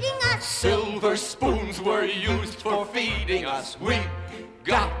misleading us? Silver spoons were used for feeding us. We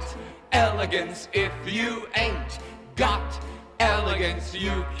got elegance. If you ain't got elegance,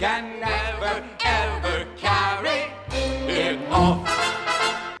 you can never, ever carry it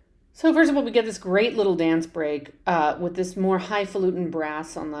off. So first of all, we get this great little dance break with this more highfalutin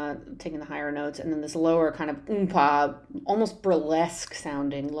brass taking the higher notes, and then this lower kind of oompa, almost burlesque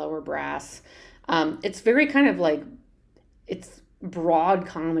sounding lower brass. It's very kind of like, it's broad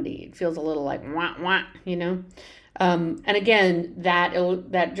comedy. It feels a little like wah wah, And again,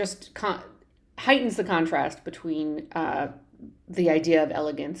 that just heightens the contrast between the idea of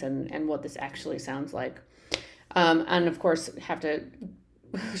elegance and what this actually sounds like. And of course, have to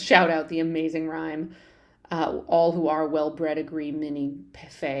shout out the amazing rhyme. All who are well-bred agree Minnie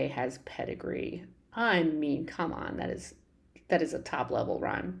Fay has pedigree. Come on, that is a top-level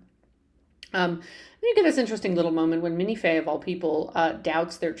rhyme. Then you get this interesting little moment when Minnie Fay, of all people,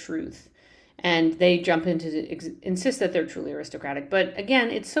 doubts their truth. And they jump in to insist that they're truly aristocratic. But again,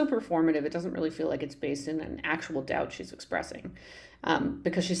 it's so performative, it doesn't really feel like it's based in an actual doubt she's expressing.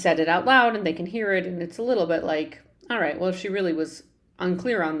 Because she said it out loud and they can hear it, and it's a little bit like, all right, well, if she really was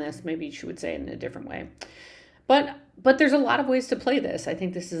unclear on this, maybe she would say it in a different way. But there's a lot of ways to play this. I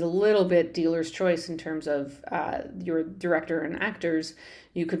think this is a little bit dealer's choice in terms of your director and actors.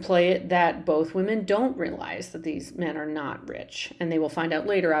 You could play it that both women don't realize that these men are not rich, and they will find out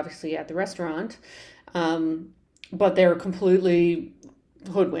later, obviously, at the restaurant. But they're completely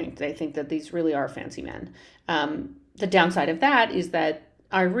hoodwinked. They think that these really are fancy men. The downside of that is that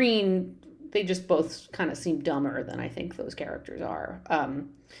Irene, they just both kind of seem dumber than I think those characters are.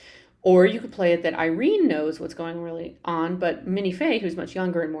 Or you could play it that Irene knows what's going really on, but Minnie Fay, who's much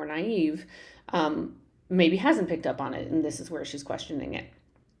younger and more naive, maybe hasn't picked up on it, and this is where she's questioning it.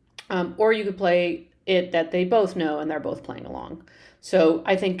 Or you could play it that they both know and they're both playing along. So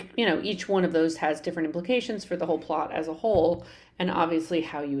I think, each one of those has different implications for the whole plot as a whole, and obviously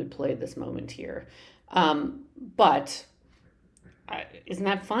how you would play this moment here. But isn't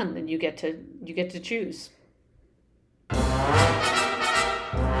that fun? And you get to choose.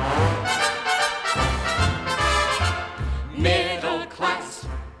 Middle class,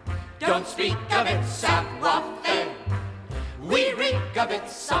 don't speak of it, savoir-faire. We reek of it,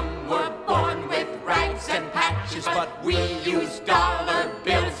 some were born with rags and patches, but we use dollar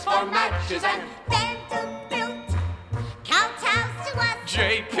bills for matches, and Vanderbilt kowtows to us.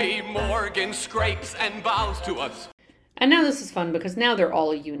 J.P. Morgan scrapes and bows to us. And now this is fun because now they're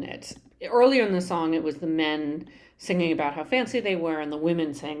all a unit. Earlier in the song, it was the men singing about how fancy they were, and the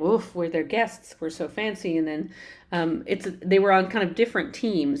women saying, "Oof, we're their guests. We're so fancy." And then they were on kind of different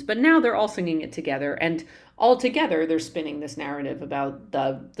teams, but now they're all singing it together, and all together they're spinning this narrative about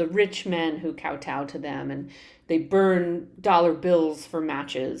the rich men who kowtow to them, and they burn dollar bills for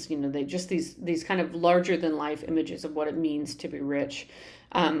matches. They just these kind of larger than life images of what it means to be rich.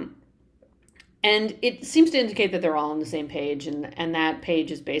 And it seems to indicate that they're all on the same page, and that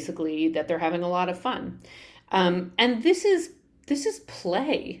page is basically that they're having a lot of fun. And this is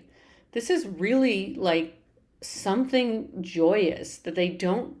play. This is really like something joyous that they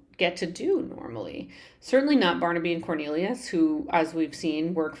don't get to do normally. Certainly not Barnaby and Cornelius, who, as we've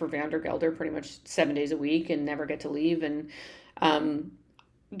seen, work for Vandergelder pretty much 7 days a week and never get to leave. And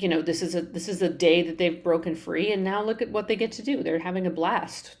this is a day that they've broken free, and now look at what they get to do. They're having a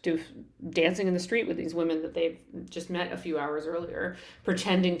blast, dancing in the street with these women that they've just met a few hours earlier,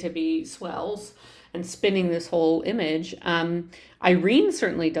 pretending to be swells and spinning this whole image. Irene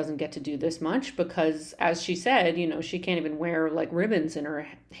certainly doesn't get to do this much because, as she said, she can't even wear like ribbons in her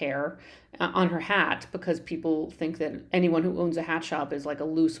hair on her hat because people think that anyone who owns a hat shop is like a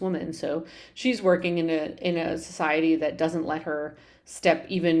loose woman. So she's working in a society that doesn't let her step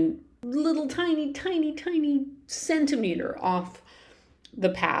even little tiny centimeter off the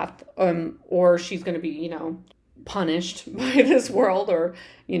path, or she's going to be, punished by this world, or,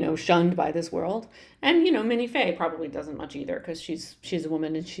 shunned by this world. And, Minnie Fay probably doesn't much either because she's a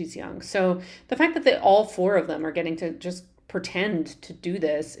woman and she's young. So the fact that all four of them are getting to just pretend to do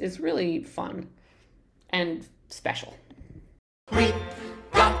this is really fun and special. We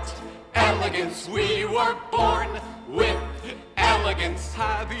got elegance, we were born with elegance.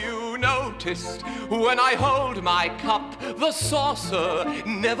 Have you noticed when I hold my cup, the saucer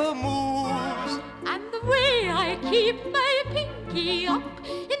never moves? And the way I keep my pinky up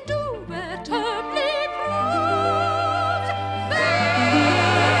indubitably proves.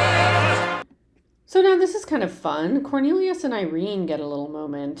 So now this is kind of fun. Cornelius and Irene get a little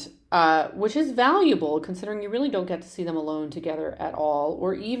moment, which is valuable considering you really don't get to see them alone together at all,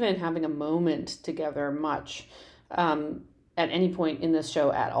 or even having a moment together much at any point in this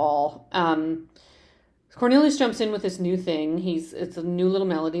show at all. Cornelius jumps in with this new thing. It's a new little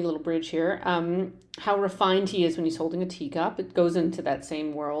melody, little bridge here. How refined he is when he's holding a teacup. It goes into that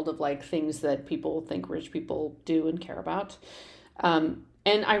same world of like things that people think rich people do and care about. And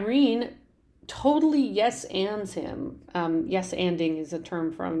Irene totally yes-ands him. Yes-anding is a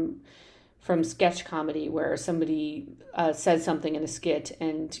term from sketch comedy where somebody says something in a skit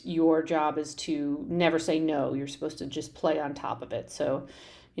and your job is to never say no. You're supposed to just play on top of it. So,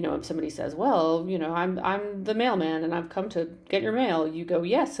 if somebody says, well, I'm the mailman and I've come to get your mail, you go,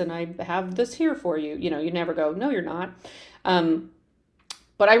 yes, and I have this here for you. You never go, no, you're not.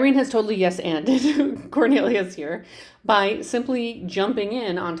 But Irene has totally yes-anded Cornelius here by simply jumping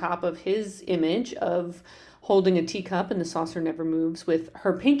in on top of his image of holding a teacup and the saucer never moves with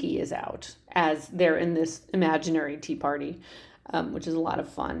her pinky is out as they're in this imaginary tea party, which is a lot of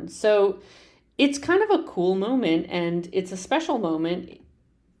fun. So it's kind of a cool moment, and it's a special moment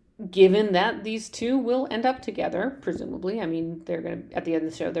given that these two will end up together, presumably. I mean, they're going to, at the end of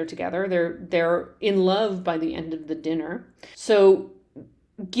the show, they're together. They're in love by the end of the dinner. So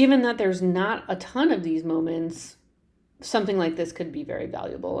given that there's not a ton of these moments, something like this could be very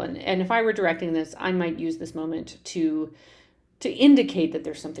valuable. And if I were directing this, I might use this moment to indicate that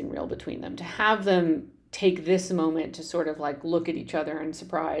there's something real between them, to have them take this moment to sort of like look at each other and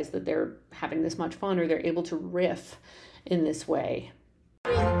surprise that they're having this much fun, or they're able to riff in this way.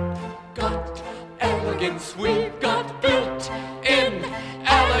 Got elegance, we've got built in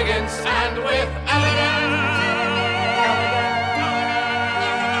elegance, and with elegance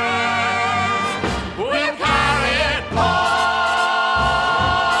we'll carry it on.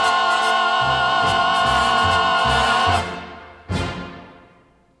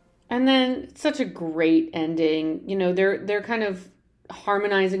 And then such a great ending. They're kind of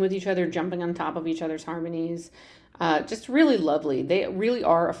harmonizing with each other, jumping on top of each other's harmonies. Just really lovely. They really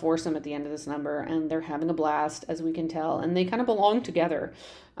are a foursome at the end of this number, and they're having a blast, as we can tell, and they kind of belong together.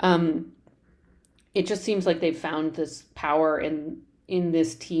 It just seems like they've found this power in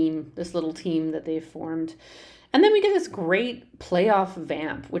this team, this little team that they've formed. And then we get this great playoff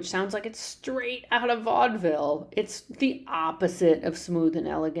vamp, which sounds like it's straight out of vaudeville. It's the opposite of smooth and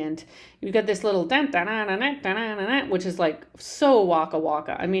elegant. You've got this little dun dun dun dun dun dun, which is like so waka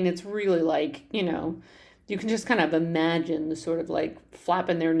waka. I mean, it's really like, you can just kind of imagine the sort of like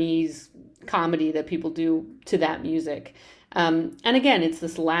flapping their knees comedy that people do to that music. And again, it's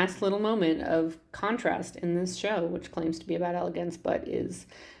this last little moment of contrast in this show, which claims to be about elegance, but is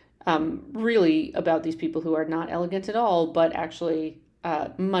really about these people who are not elegant at all, but actually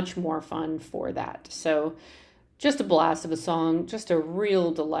much more fun for that. So just a blast of a song, just a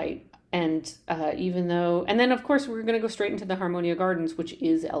real delight. And even though, and then of course we're going to go straight into the Harmonia Gardens, which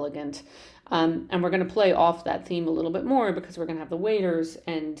is elegant. And we're going to play off that theme a little bit more because we're going to have the Waiters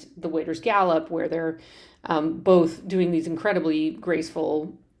and the Waiters Gallop, where they're both doing these incredibly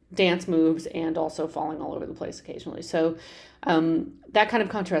graceful dance moves and also falling all over the place occasionally. So that kind of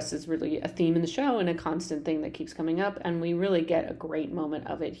contrast is really a theme in the show and a constant thing that keeps coming up. And we really get a great moment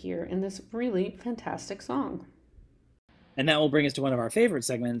of it here in this really fantastic song. And that will bring us to one of our favorite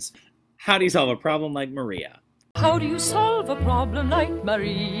segments. How do you solve a problem like Maria? How do you solve a problem like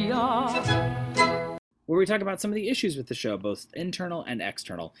Maria? Where we talk about some of the issues with the show, both internal and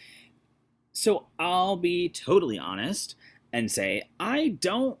external. So I'll be totally honest and say I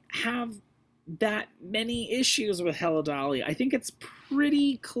don't have that many issues with Hello Dolly. I think it's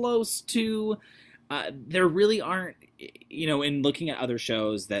pretty close to, there really aren't, in looking at other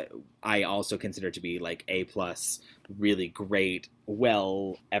shows that I also consider to be like A+, really great,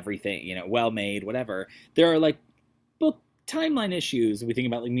 well, everything, well made, whatever. There are like book timeline issues. We think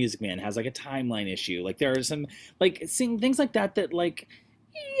about like Music Man has like a timeline issue. Like there are some like seeing things like that like,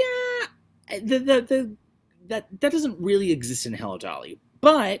 yeah, that doesn't really exist in Hello Dolly.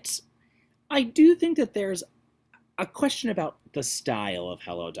 But I do think that there's a question about the style of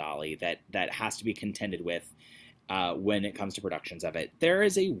Hello Dolly that has to be contended with when it comes to productions of it. There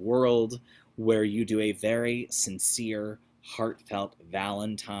is a world where you do a very sincere, heartfelt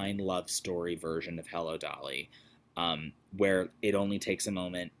Valentine love story version of Hello Dolly, where It Only Takes a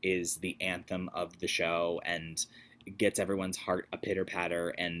Moment is the anthem of the show and gets everyone's heart a pitter patter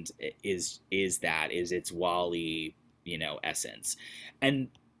and is its Wally, essence. And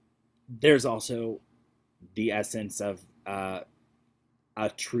there's also the essence of a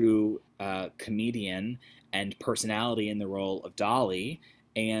true comedian and personality in the role of Dolly,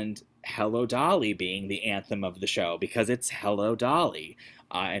 and Hello Dolly being the anthem of the show because it's Hello Dolly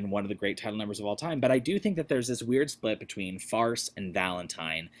and one of the great title numbers of all time. But I do think that there's this weird split between farce and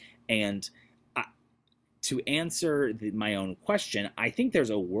Valentine. And to answer my own question, I think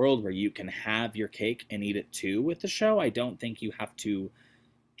there's a world where you can have your cake and eat it too with the show. I don't think you have to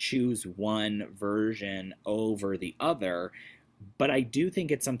choose one version over the other, but I do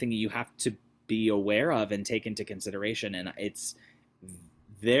think it's something you have to be aware of and take into consideration. And it's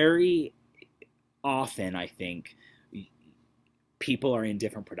very often, I think, people are in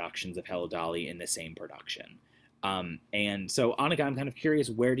different productions of Hello Dolly in the same production. And so, Annika, I'm kind of curious,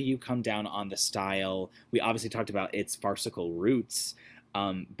 where do you come down on the style? We obviously talked about its farcical roots,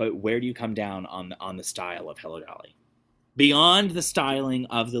 but where do you come down on the style of Hello Dolly? Beyond the styling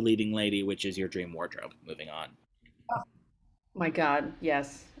of the leading lady, which is your dream wardrobe. Moving on. My God,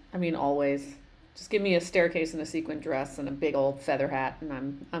 yes. I mean, always. Just give me a staircase and a sequin dress and a big old feather hat,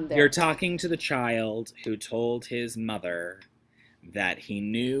 and I'm there. You're talking to the child who told his mother that he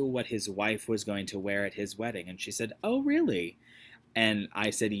knew what his wife was going to wear at his wedding, and she said, "Oh, really?" And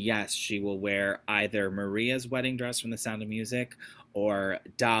I said, "Yes, she will wear either Maria's wedding dress from The Sound of Music or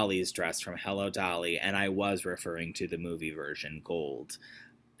Dolly's dress from Hello Dolly," and I was referring to the movie version, Gold.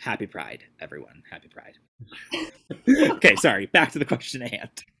 Happy Pride, everyone. Happy Pride. Okay, sorry. Back to the question at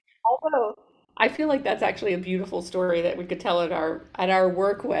hand. Although I feel like that's actually a beautiful story that we could tell at our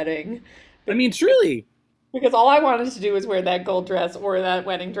work wedding. I mean, truly. Because all I wanted to do was wear that gold dress or that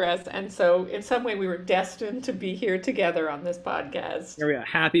wedding dress, and so in some way we were destined to be here together on this podcast. Here we go.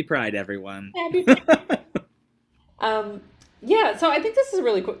 Happy Pride, everyone. Happy Pride. Yeah, so I think this is a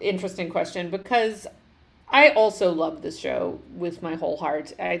really interesting question because I also love this show with my whole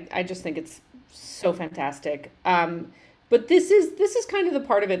heart. I just think it's so fantastic. But this is kind of the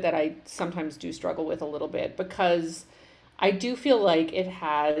part of it that I sometimes do struggle with a little bit because I do feel like it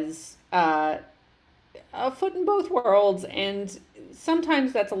has a foot in both worlds, and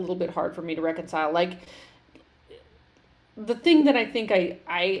sometimes that's a little bit hard for me to reconcile. Like, the thing that I think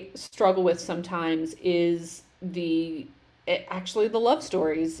I struggle with sometimes is actually the love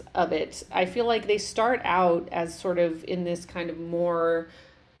stories of it. I feel like they start out as sort of in this kind of more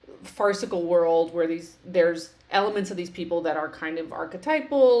farcical world where there's elements of these people that are kind of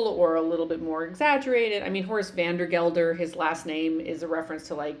archetypal or a little bit more exaggerated. I mean, Horace Vandergelder, his last name is a reference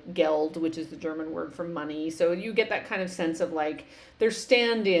to like Geld, which is the German word for money. So you get that kind of sense of like they're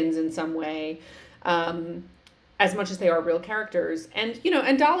stand-ins in some way. as much as they are real characters. And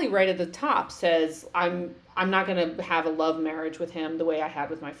and Dolly right at the top says, I'm not going to have a love marriage with him the way I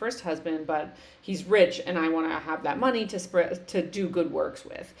had with my first husband, but he's rich and I want to have that money to do good works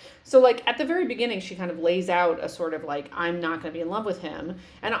with. So like at the very beginning, she kind of lays out a sort of like, I'm not going to be in love with him.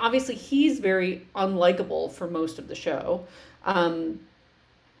 And obviously he's very unlikable for most of the show.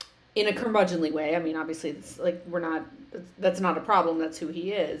 In a curmudgeonly way. I mean, obviously it's like, that's not a problem. That's who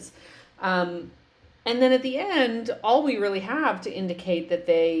he is. And then at the end, all we really have to indicate that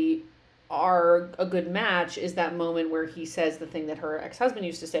they are a good match is that moment where he says the thing that her ex-husband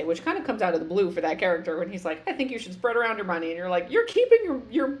used to say, which kind of comes out of the blue for that character, when he's like, I think you should spread around your money. And you're like, you're keeping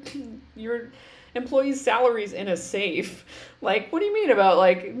your employees' salaries in a safe. Like, what do you mean about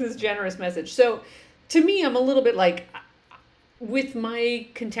like this generous message? So to me, I'm a little bit like, with my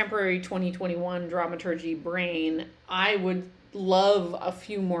contemporary 2021 dramaturgy brain, I would love a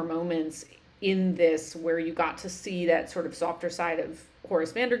few more moments in this where you got to see that sort of softer side of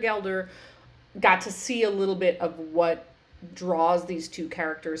Horace Vandergelder, got to see a little bit of what draws these two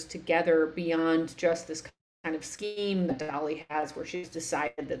characters together beyond just this kind of scheme that Dolly has where she's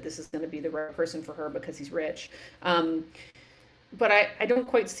decided that this is going to be the right person for her because he's rich. But I don't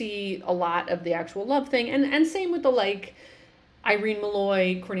quite see a lot of the actual love thing. And same with the like Irene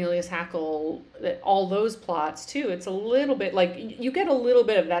Malloy, Cornelius Hackle, all those plots too. It's a little bit like you get a little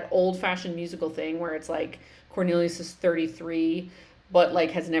bit of that old-fashioned musical thing where it's like Cornelius is 33, but like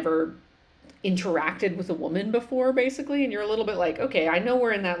has never interacted with a woman before, basically, and you're a little bit like, okay, I know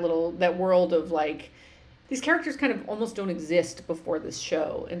we're in that world of like these characters kind of almost don't exist before this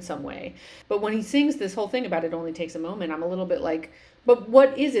show in some way. But when he sings this whole thing about it only takes a moment, I'm a little bit like, but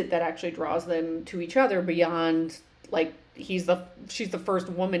what is it that actually draws them to each other beyond like she's the first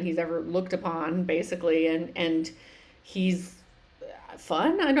woman he's ever looked upon, basically, and he's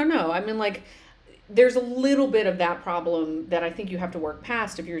fun? I don't know. I mean, like, there's a little bit of that problem that I think you have to work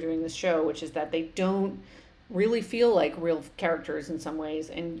past if you're doing this show, which is that they don't really feel like real characters in some ways,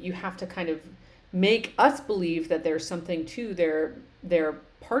 and you have to kind of make us believe that there's something to their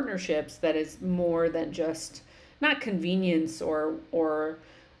partnerships that is more than just not convenience or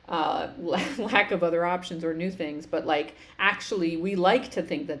lack of other options or new things, but like actually we like to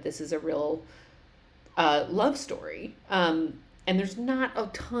think that this is a real love story, and there's not a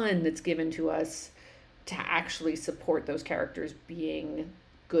ton that's given to us to actually support those characters being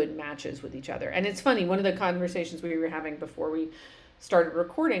good matches with each other. And it's funny, one of the conversations we were having before we started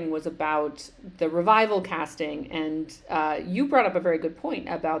recording was about the revival casting, and you brought up a very good point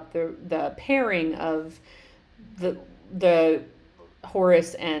about the pairing of the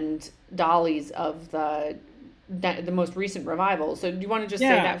Horace and Dolly's of the most recent revival. So do you want to just say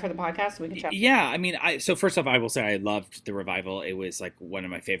that for the podcast so we can chat? Yeah, I mean, so first off, I will say I loved the revival. It was like one of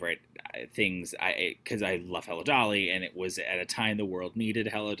my favorite things, because I love Hello Dolly, and it was at a time the world needed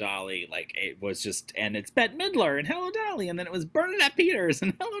Hello Dolly. Like, it was just, and it's Bette Midler and Hello Dolly, and then it was Bernadette Peters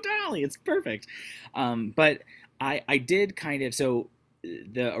and Hello Dolly. It's perfect. But I did kind of, so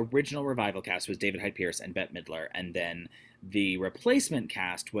the original revival cast was David Hyde Pierce and Bette Midler, and then the replacement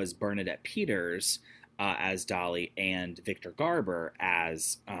cast was Bernadette Peters as Dolly and Victor Garber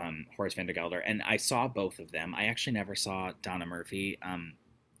as Horace Vandergelder. And I saw both of them. I actually never saw Donna Murphy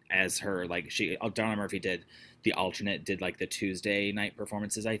as her, like, Donna Murphy did the alternate, did like the Tuesday night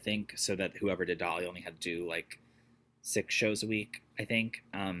performances, I think, so that whoever did Dolly only had to do like 6 shows a week, I think.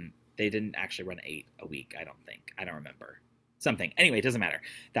 They didn't actually run 8 a week, I don't think. I don't remember. Something. Anyway, it doesn't matter.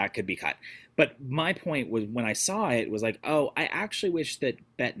 That could be cut. But my point was, when I saw it, was like, oh, I actually wish that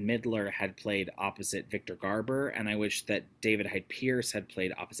Bette Midler had played opposite Victor Garber, and I wish that David Hyde Pierce had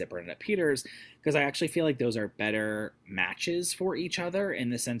played opposite Bernadette Peters, because I actually feel like those are better matches for each other, in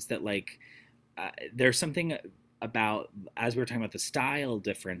the sense that, like, there's something about, as we were talking about the style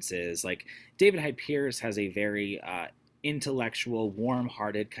differences, like, David Hyde Pierce has a very intellectual,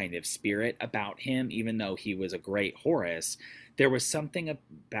 warm-hearted kind of spirit about him. Even though he was a great Horace, there was something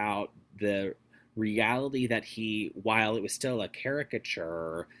about the reality that he, while it was still a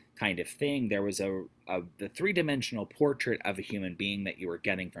caricature kind of thing, there was the 3-dimensional portrait of a human being that you were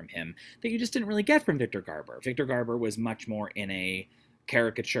getting from him that you just didn't really get from Victor Garber. Victor Garber was much more in a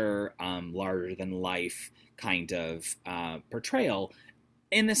caricature, larger than life kind of portrayal,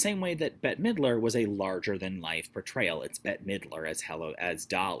 in the same way that Bette Midler was a larger-than-life portrayal. It's Bette Midler as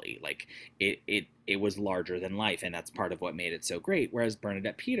Dolly. Like, it was larger than life, and that's part of what made it so great. Whereas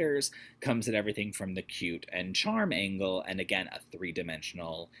Bernadette Peters comes at everything from the cute and charm angle, and again, a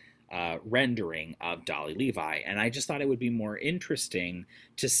 3-dimensional rendering of Dolly Levi. And I just thought it would be more interesting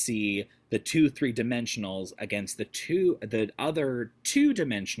to see the 2 3-dimensionals against the other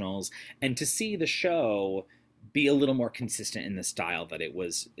 2-dimensionals, and to see the show be a little more consistent in the style that it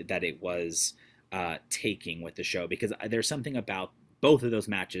was taking with the show, because there's something about both of those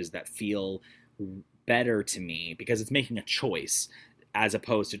matches that feel better to me because it's making a choice as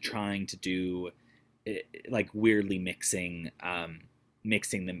opposed to trying to do like weirdly mixing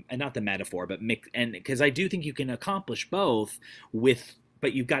them, and not the metaphor, but mix, and because I do think you can accomplish both with,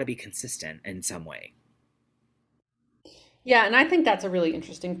 but you've got to be consistent in some way. Yeah, and I think that's a really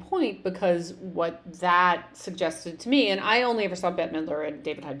interesting point because what that suggested to me, and I only ever saw Bette Midler and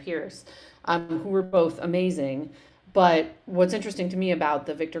David Hyde Pierce, who were both amazing. But what's interesting to me about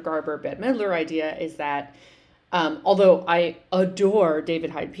the Victor Garber Bette Midler idea is that although I adore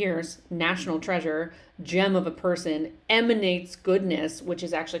David Hyde Pierce, national treasure, gem of a person, emanates goodness, which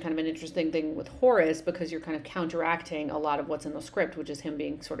is actually kind of an interesting thing with Horace because you're kind of counteracting a lot of what's in the script, which is him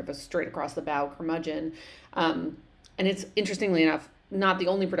being sort of a straight across the bow curmudgeon. And it's interestingly enough, not the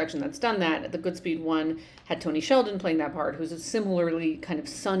only production that's done that. The Goodspeed one had Tony Sheldon playing that part, who's a similarly kind of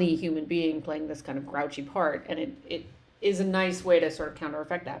sunny human being playing this kind of grouchy part. And it is a nice way to sort of counter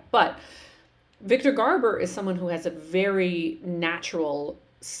effect that. But Victor Garber is someone who has a very natural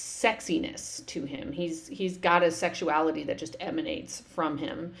sexiness to him. He's got a sexuality that just emanates from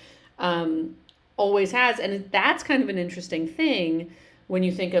him. Always has, and that's kind of an interesting thing when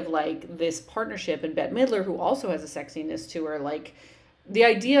you think of like this partnership and Bette Midler, who also has a sexiness to her. Like the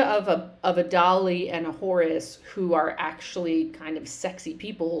idea of a Dolly and a Horace who are actually kind of sexy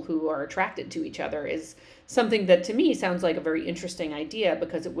people who are attracted to each other is something that to me sounds like a very interesting idea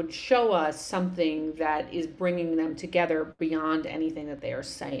because it would show us something that is bringing them together beyond anything that they are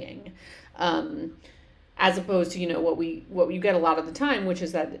saying. As opposed to, what you get a lot of the time, which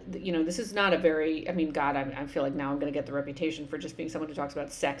is that, this is not a very, I mean, God, I feel like now I'm going to get the reputation for just being someone who talks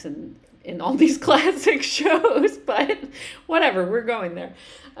about sex in all these classic shows, but whatever, we're going there.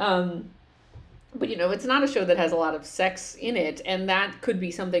 But it's not a show that has a lot of sex in it, and that could be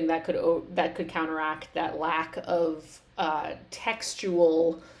something that could counteract that lack of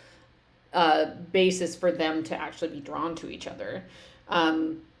textual basis for them to actually be drawn to each other.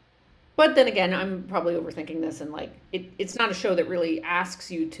 But then again, I'm probably overthinking this, and like it's not a show that really asks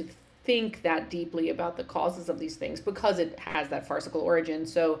you to think that deeply about the causes of these things because it has that farcical origin.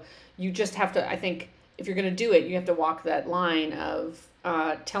 So you just have to, I think, if you're going to do it, you have to walk that line of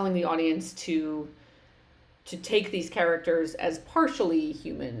telling the audience to take these characters as partially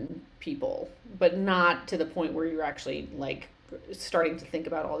human people, but not to the point where you're actually like starting to think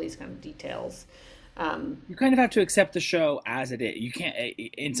about all these kind of details. You kind of have to accept the show as it is. You can't,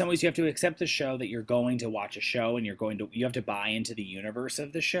 in some ways, you have to accept the show that you're going to watch a show and you have to buy into the universe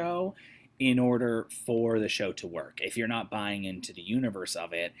of the show in order for the show to work. If you're not buying into the universe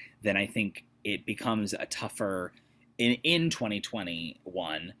of it, then I think it becomes a tougher, in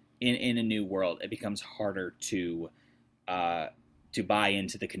 2021, in a new world, it becomes harder to buy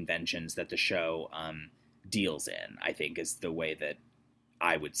into the conventions that the show deals in, I think is the way that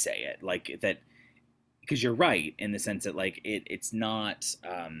I would say it. Like that, because you're right in the sense that like it's not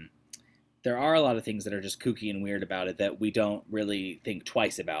there are a lot of things that are just kooky and weird about it that we don't really think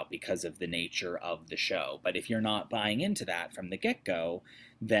twice about because of the nature of the show. But if you're not buying into that from the get-go,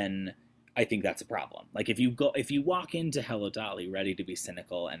 then I think that's a problem. Like if you walk into Hello Dolly ready to be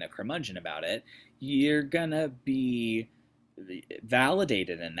cynical and a curmudgeon about it, you're gonna be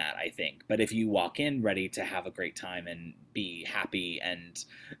validated in that, I think. But if you walk in ready to have a great time and be happy, and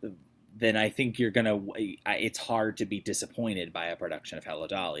then I think it's hard to be disappointed by a production of Hello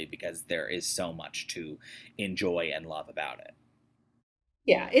Dolly because there is so much to enjoy and love about it.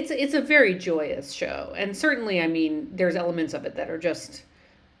 Yeah, it's a very joyous show, and certainly, I mean, there's elements of it that are just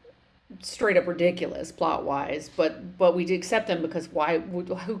straight up ridiculous plot wise, but we accept them because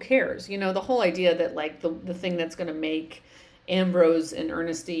who cares? The whole idea that like the thing that's going to make Ambrose and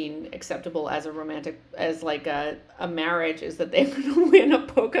Ernestine acceptable as as like a marriage is that they're going to win a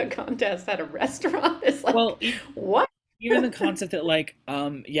polka contest at a restaurant. It's like, well, what? Even the concept that like,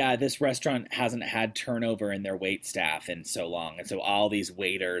 this restaurant hasn't had turnover in their wait staff in so long, and so all these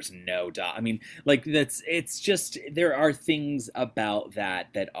waiters I mean, like it's just there are things about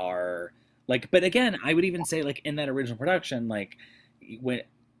that are like, but again, I would even say like in that original production, like when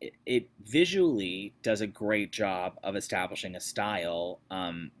it visually does a great job of establishing a style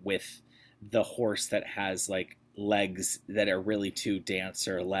with the horse that has like legs that are really two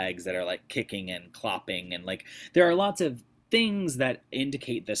dancer legs that are like kicking and clopping, and like there are lots of things that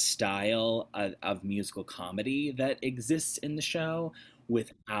indicate the style of musical comedy that exists in the show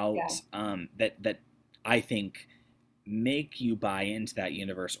without that I think make you buy into that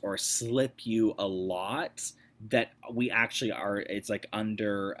universe or slip you a lot that we actually are, it's like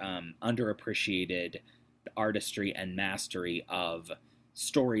underappreciated artistry and mastery of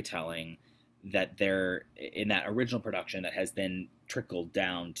storytelling that they're in that original production that has then trickled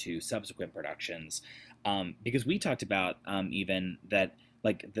down to subsequent productions. Because we talked about even that,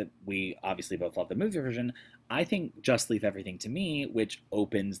 like, that we obviously both love the movie version. I think Just Leave Everything to Me, which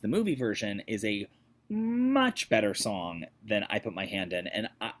opens the movie version, is a much better song than I Put My Hand In, and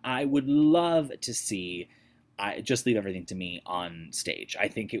I would love to see I Just Leave Everything to Me on stage. I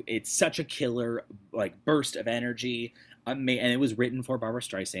think it's such a killer, like, burst of energy. And it was written for Barbara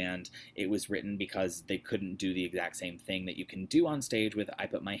Streisand. It was written because they couldn't do the exact same thing that you can do on stage with I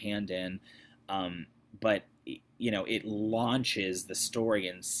Put My Hand In. But it launches the story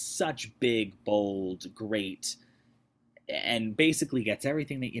in such big, bold, great, and basically gets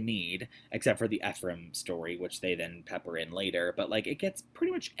everything that you need, except for the Ephraim story, which they then pepper in later. But like, it gets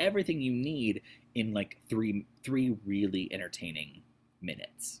pretty much everything you need in like three really entertaining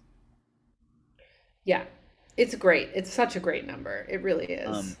minutes. Yeah, it's great. It's such a great number. It really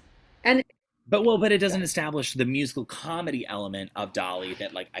is. And But it doesn't establish the musical comedy element of Dolly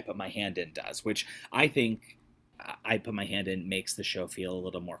that like I Put My Hand In does, which I think I Put My Hand In makes the show feel a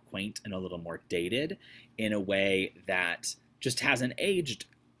little more quaint and a little more dated in a way that just hasn't aged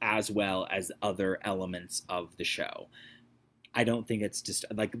as well as other elements of the show. I don't think it's just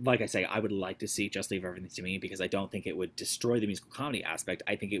like I say, I would like to see Just Leave Everything to Me because I don't think it would destroy the musical comedy aspect.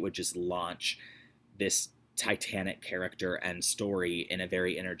 I think it would just launch this Titanic character and story in a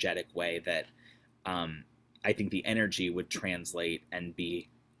very energetic way that I think the energy would translate and be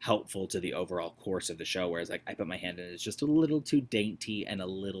helpful to the overall course of the show. Whereas like I Put My Hand In is just a little too dainty and a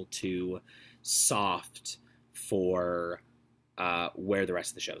little too soft for where the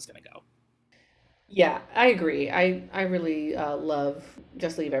rest of the show is going to go. yeah, I agree. I really love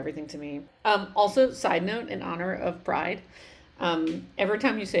Just Leave Everything to Me. Also, side note, in honor of Pride, every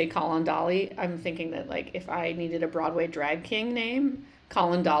time you say Colin Dolly, I'm thinking that like if I needed a Broadway drag king name,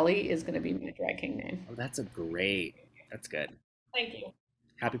 Colin Dolly is going to be my drag king name. Oh, that's good. Thank you.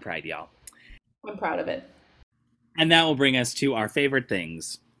 Happy Pride, y'all. I'm proud of it. And that will bring us to our favorite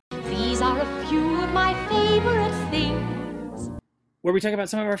things, These are a few of my favorite things. where we talk about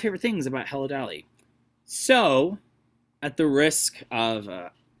some of our favorite things about Hello Dolly. So, at the risk of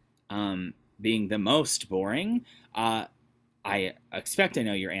being the most boring, I expect I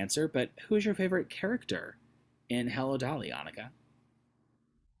know your answer, but who is your favorite character in Hello Dolly, Annika?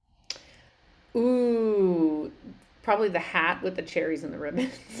 Ooh, probably the hat with the cherries and the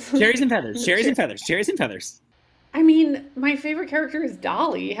ribbons. Cherries and feathers, cherries and feathers, cherries and feathers. I mean, my favorite character is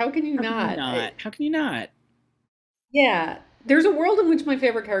Dolly. How can you not? How can you not? Yeah. There's a world in which my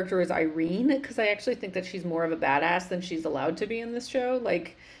favorite character is Irene because I actually think that she's more of a badass than she's allowed to be in this show.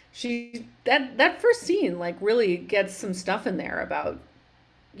 Like she that first scene like really gets some stuff in there about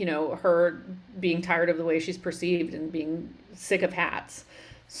her being tired of the way she's perceived and being sick of hats.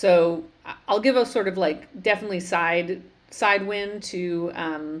 So I'll give a sort of like definitely side win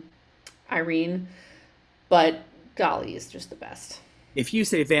to Irene, but Dolly is just the best. If you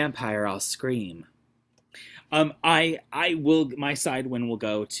say vampire, I'll scream. I will. My side win will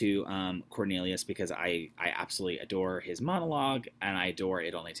go to Cornelius because I absolutely adore his monologue and I adore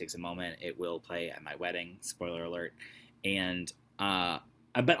It Only Takes a Moment. It will play at my wedding. Spoiler alert. And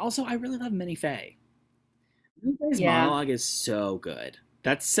but also I really love Minnie Faye. Minnie Faye's monologue is so good.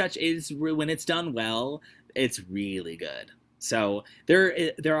 When it's done well, it's really good. So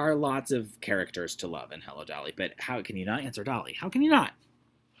there are lots of characters to love in Hello Dolly, but how can you not answer Dolly? How can you not?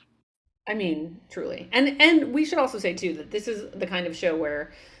 I mean, truly. And we should also say too that this is the kind of show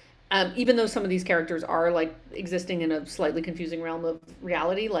where even though some of these characters are like existing in a slightly confusing realm of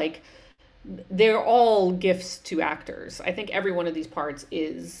reality, like they're all gifts to actors. I think every one of these parts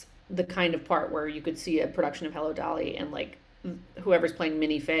is the kind of part where you could see a production of Hello Dolly and like whoever's playing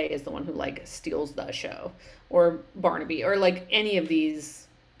Minnie Faye is the one who like steals the show, or Barnaby, or like any of these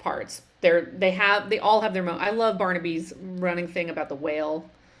parts. They all have their moment. I love Barnaby's running thing about the whale.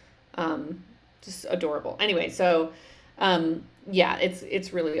 Just adorable. Anyway, so yeah,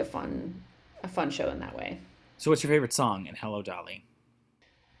 it's really a fun show in that way. So what's your favorite song in Hello Dolly?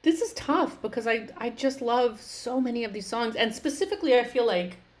 This is tough because I just love so many of these songs, and specifically I feel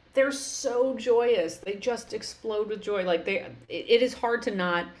like they're so joyous. They just explode with joy. Like it is hard to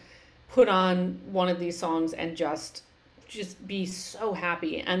not put on one of these songs and just be so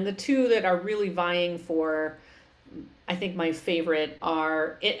happy. And the two that are really vying for, I think my favorite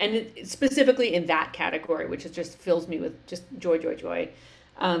are, and specifically in that category, which is just fills me with just joy, joy, joy.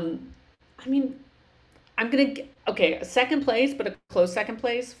 I mean, okay, second place, but a close second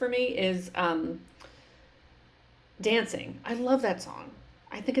place for me is Dancing. I love that song.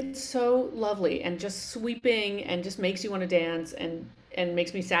 I think it's so lovely and just sweeping and just makes you want to dance and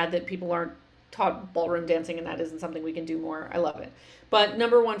makes me sad that people aren't taught ballroom dancing and that isn't something we can do more. I love it. But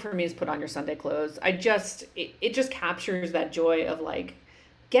number one for me is Put On Your Sunday Clothes. It just captures that joy of like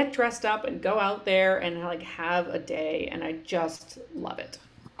get dressed up and go out there and like have a day, and I just love it.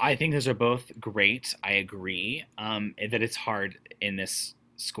 I think those are both great. I agree that it's hard in this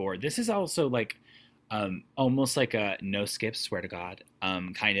score. This is also like almost like a no skips, swear to God,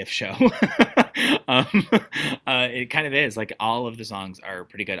 kind of show. um, it kind of is like all of the songs are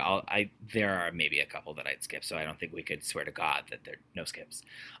pretty good. There are maybe a couple that I'd skip, so I don't think we could swear to God that they're no skips.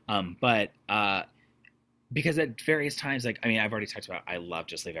 But because at various times, like I mean, I've already talked about I love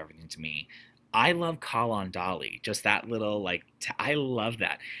Just Leave Everything to Me. I love Call on Dolly. Just that little like I love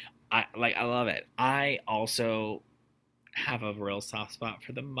that. I love it. I also have a real soft spot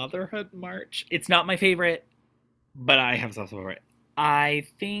for the Motherhood March. It's not my favorite, but I have a soft spot for it. I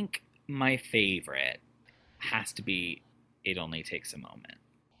think my favorite has to be It Only Takes a Moment.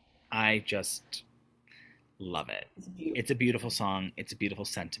 I just love it. It's a beautiful song. It's a beautiful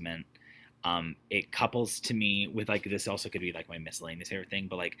sentiment. It couples to me with like this also could be like my miscellaneous favorite thing,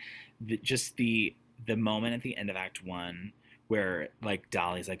 but like just the moment at the end of Act One where like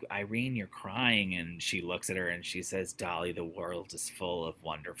Dolly's like, Irene, you're crying, and she looks at her and she says, Dolly, the world is full of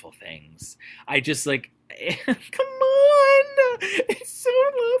wonderful things. I just like, come on, it's so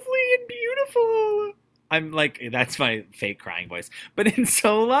lovely and beautiful. I'm like, that's my fake crying voice, but it's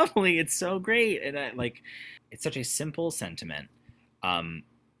so lovely, it's so great, and I like, it's such a simple sentiment.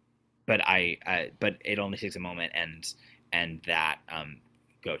 But but It Only Takes a Moment and that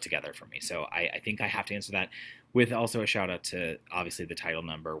go together for me. So I think I have to answer that with also a shout out to obviously the title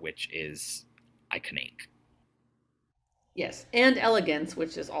number, which is iconic. Yes, and Elegance,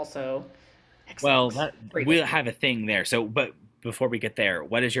 which is also Well, excellent. that Great. we'll have a thing there. So, but before we get there,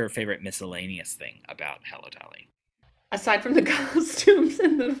 what is your favorite miscellaneous thing about Hello Dolly? Aside from the costumes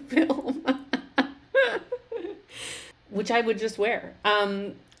in the film, which I would just wear.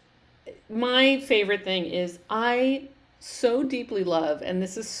 My favorite thing is I so deeply love, and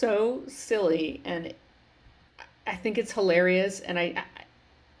this is so silly, and I think it's hilarious, and I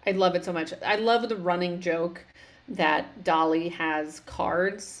love it so much. I love the running joke that Dolly has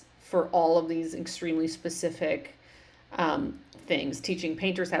cards for all of these extremely specific things, teaching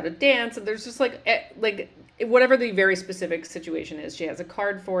painters how to dance, and there's just like whatever the very specific situation is, she has a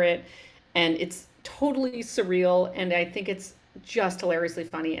card for it, and it's totally surreal, and I think it's just hilariously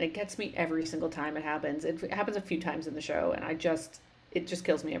funny, and it gets me every single time it happens. It happens a few times in the show, and it just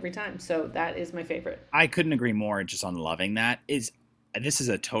kills me every time. So that is my favorite. I couldn't agree more just on loving that. This is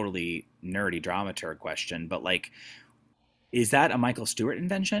a totally nerdy dramaturg question, but like, is that a Michael Stewart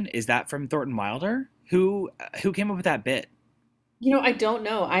invention? Is that from Thornton Wilder? Who came up with that bit? I don't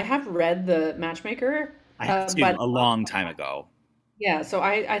know. I have read The Matchmaker, I have to but a long time ago. yeah, so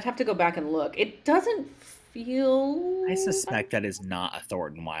I'd have to go back and look. It doesn't feel I suspect that is not a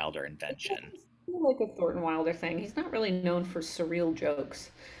Thornton Wilder invention. like a Thornton Wilder thing. He's not really known for surreal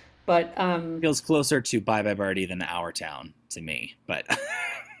jokes, but Feels closer to Bye Bye Birdie than Our Town to me, but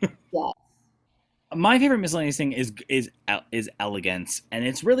yeah. my favorite miscellaneous thing is elegance, and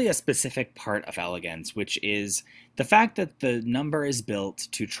it's really a specific part of elegance, which is the fact that the number is built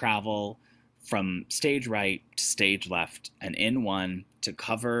to travel from stage right to stage left and in one to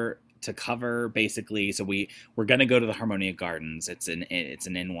cover basically. So we're gonna go to the Harmonia Gardens. It's an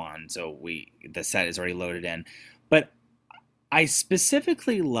in one, so the set is already loaded in, but I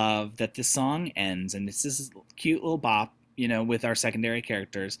specifically love that the song ends, and this is a cute little bop, with our secondary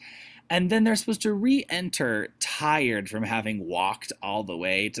characters. And then they're supposed to re-enter tired from having walked all the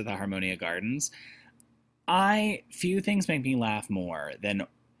way to the Harmonia Gardens. Few things make me laugh more than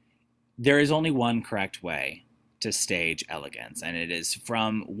there is only one correct way to stage elegance, and it is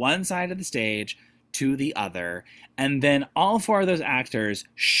from one side of the stage to the other. And then all four of those actors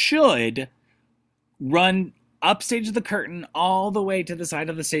should run upstage of the curtain all the way to the side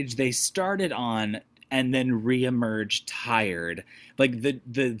of the stage they started on and then reemerge tired. Like the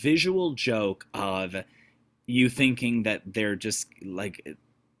visual joke of you thinking that they're just like,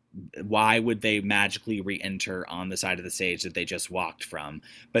 why would they magically re-enter on the side of the stage that they just walked from?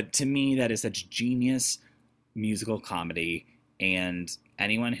 But to me, that is such genius musical comedy, and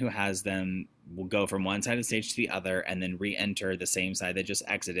anyone who has them will go from one side of the stage to the other and then re-enter the same side they just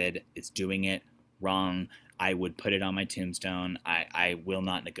exited. It's doing it wrong. I would put it on my tombstone. I will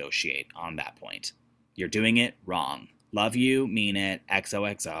not negotiate on that point. You're doing it wrong. Love you, mean it,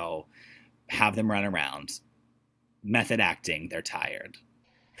 XOXO. Have them run around. Method acting, they're tired.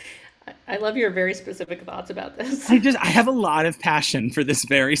 I love your very specific thoughts about this. I have a lot of passion for this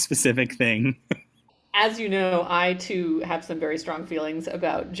very specific thing. As you know, I too have some very strong feelings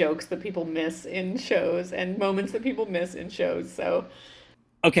about jokes that people miss in shows and moments that people miss in shows. So,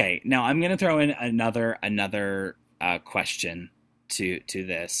 Okay, now I'm gonna throw in another question to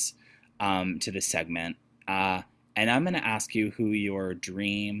this segment, and I'm gonna ask you who your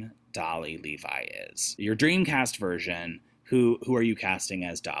dream Dolly Levi is. Your dream cast version. Who are you casting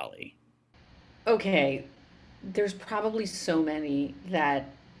as Dolly? okay, there's probably so many that,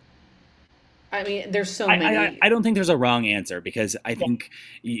 I mean, there's so many. I don't think there's a wrong answer because I think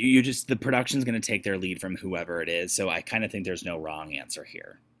you just the production's going to take their lead from whoever it is. So I kind of think there's no wrong answer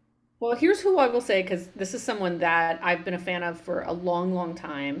here. Well, here's who I will say, because this is someone that I've been a fan of for a long, long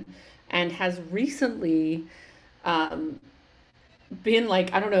time and has recently um, been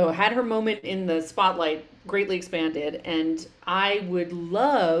like, I don't know, had her moment in the spotlight greatly expanded. And I would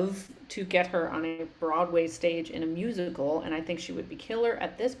love to get her on a Broadway stage in a musical. And I think she would be killer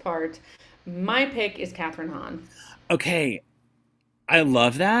at this part. My pick is Catherine Hahn. Okay, I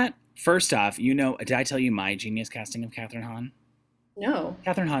love that. First off, did I tell you my genius casting of Catherine Hahn? No.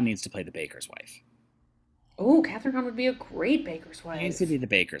 Catherine Hahn needs to play the baker's wife. Oh, Catherine Hahn would be a great baker's She needs to wife. be the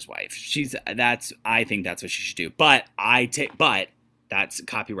baker's wife. I think that's what she should do. But that's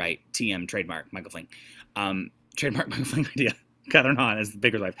copyright TM trademark Michael Flink. Trademark Michael Flink idea. Catherine Hahn as the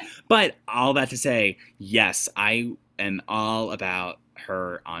baker's wife. But all that to say, yes, I am all about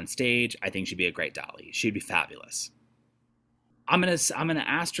her on stage. I think she'd be a great Dolly. She'd be fabulous. I'm gonna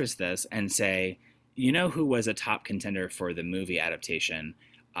asterisk this and say, who was a top contender for the movie adaptation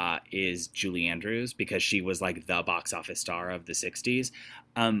is Julie Andrews because she was like the box office star of the '60s.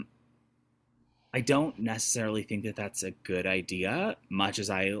 Um, I don't necessarily think that that's a good idea. Much as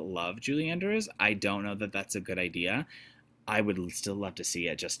I love Julie Andrews, I don't know that that's a good idea. I would still love to see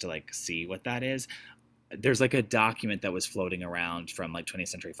it just to like see what that is. There's like a document that was floating around from like 20th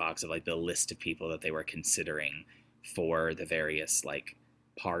Century Fox of like the list of people that they were considering for the various like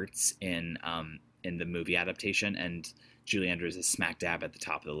parts in the movie adaptation, and Julie Andrews is smack dab at the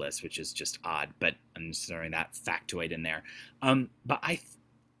top of the list, which is just odd. But I'm just throwing that factoid in there. But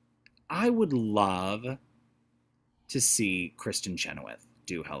I would love to see Kristen Chenoweth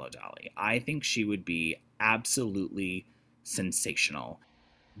do Hello Dolly. I think she would be absolutely sensational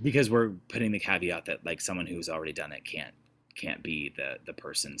because we're putting the caveat that like someone who's already done it can't be the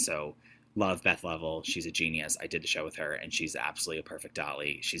person. So love Beth Level. She's a genius. I did the show with her and she's absolutely a perfect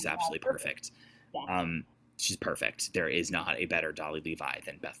Dolly. She's absolutely perfect. She's perfect. There is not a better Dolly Levi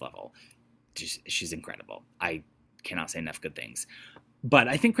than Beth Level. She's incredible. I cannot say enough good things. But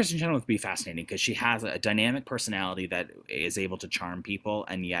I think Kristen Chenoweth would be fascinating because she has a dynamic personality that is able to charm people,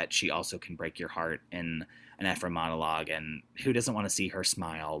 and yet she also can break your heart in an Ephra monologue. And who doesn't want to see her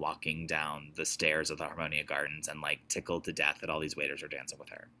smile walking down the stairs of the Harmonia Gardens and like tickled to death that all these waiters are dancing with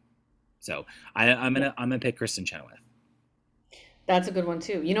her? So I'm gonna pick Kristen Chenoweth. That's a good one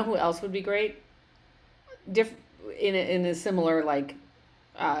too. You know who else would be great? Diff in a similar like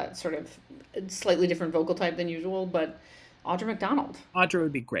sort of slightly different vocal type than usual, but Audra McDonald. Audra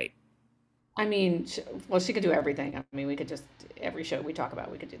would be great. I mean, well, she could do everything. I mean, we could just every show we talk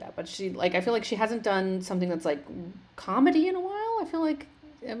about, we could do that. But she like I feel like she hasn't done something that's like comedy in a while. I feel like,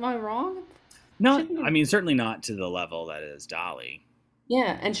 am I wrong? Not, I mean, certainly not to the level that is Dolly.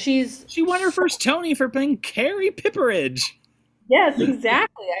 Yeah, and She won her first Tony for playing Carrie Pipperidge. yes,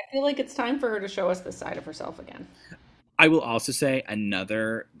 exactly. I feel like it's time for her to show us this side of herself again. I will also say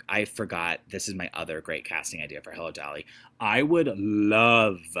I forgot, this is my other great casting idea for Hello Dolly. I would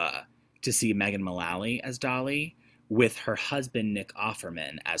love to see Megan Mullally as Dolly with her husband, Nick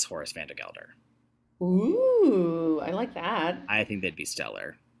Offerman, as Horace Vandergelder. Ooh, I like that. I think they'd be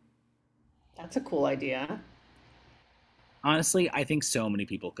stellar. That's a cool idea. Honestly, I think so many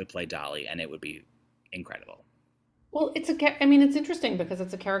people could play Dolly and it would be incredible. Well, I mean, it's interesting because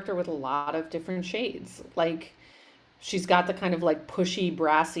it's a character with a lot of different shades. Like, she's got the kind of like pushy,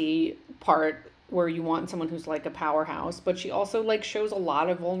 brassy part where you want someone who's like a powerhouse, but she also like shows a lot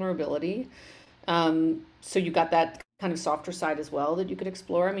of vulnerability. So you got that kind of softer side as well that you could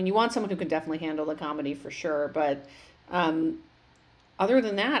explore. I mean, you want someone who can definitely handle the comedy for sure, but um, other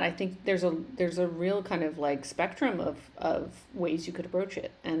than that, I think there's a real kind of like spectrum of ways you could approach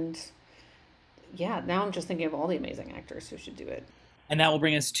it. And yeah, now I'm just thinking of all the amazing actors who should do it. And that will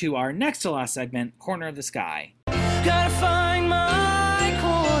bring us to our next to last segment, Corner of the Sky. Gotta find my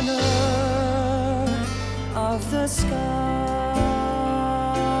corner of the sky.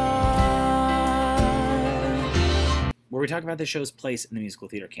 Where we talk about the show's place in the musical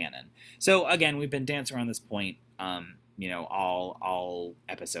theater canon. So again, we've been dancing around this point all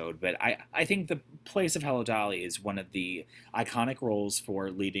episode. But I think the place of Hello Dolly is one of the iconic roles for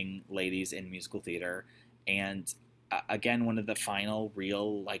leading ladies in musical theater, and again, one of the final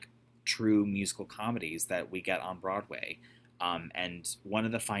real like true musical comedies that we get on Broadway, and one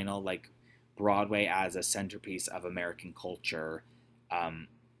of the final like Broadway as a centerpiece of American culture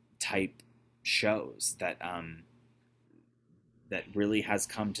type shows that really has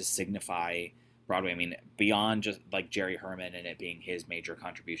come to signify Broadway. I mean, beyond just like Jerry Herman and it being his major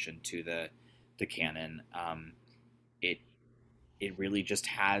contribution to the canon, it it really just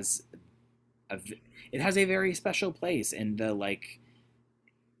has it has a very special place in the like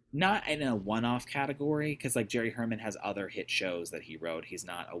not in a one-off category because like Jerry Herman has other hit shows that he wrote. He's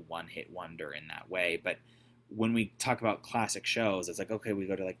not a one-hit wonder in that way, but when we talk about classic shows, it's like okay, we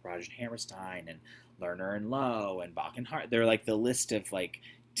go to like Rodgers and Hammerstein and Lerner and Lowe and Bach and Hart. They're like the list of like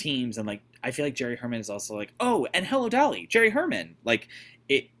teams, and like I feel like Jerry Herman is also like oh, and Hello Dolly, Jerry Herman, like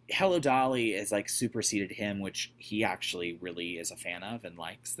it. Hello Dolly is like superseded him, which he actually really is a fan of and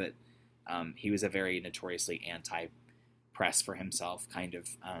likes. That he was a very notoriously anti-press for himself kind of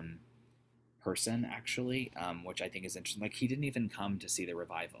person, actually, which I think is interesting. Like he didn't even come to see the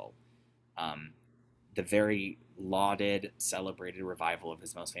revival. The very lauded, celebrated revival of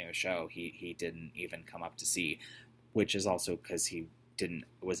his most famous show, he didn't even come up to see, which is also because he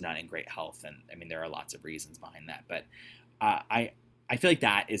was not in great health, and I mean there are lots of reasons behind that. But I feel like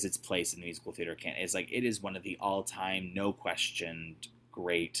that is its place in the musical theater canon. It's like it is one of the all-time, no questioned,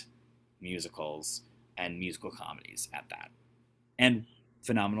 great musicals and musical comedies at that, and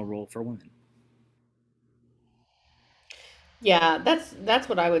phenomenal role for women. Yeah, that's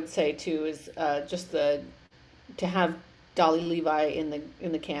what I would say too. Is just the to have Dolly Levi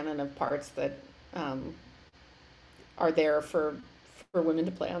in the canon of parts that um, are there for women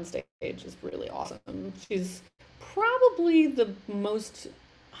to play on stage is really awesome. She's probably the most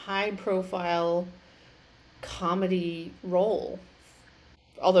high profile comedy role,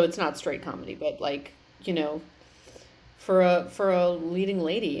 although it's not straight comedy, but like for a leading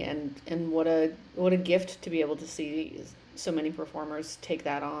lady, and what a gift to be able to see so many performers take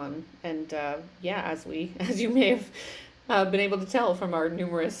that on. And yeah, as you may have been able to tell from our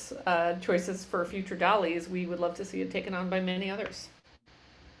numerous choices for future dollies, we would love to see it taken on by many others.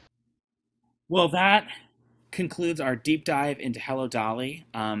 Well, that concludes our deep dive into Hello Dolly.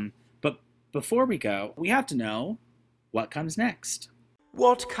 But before we go, we have to know what comes next.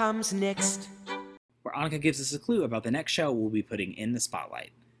 What comes next? Where Annika gives us a clue about the next show we'll be putting in the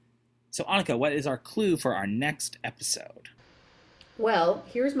spotlight. So, Annika, what is our clue for our next episode? Well,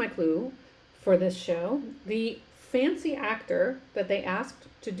 here's my clue for this show. The fancy actor that they asked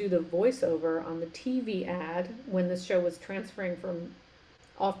to do the voiceover on the TV ad when this show was transferring from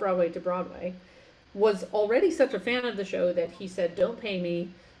off Broadway to Broadway was already such a fan of the show that he said, "Don't pay me,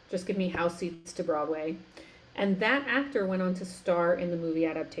 just give me house seats to Broadway." And that actor went on to star in the movie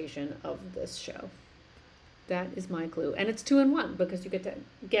adaptation of this show. That is my clue. And it's 2-in-1 because you get to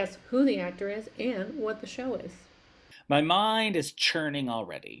guess who the actor is and what the show is. My mind is churning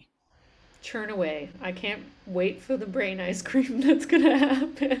already. Churn away. I can't wait for the brain ice cream that's going to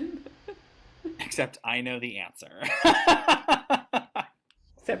happen. Except I know the answer.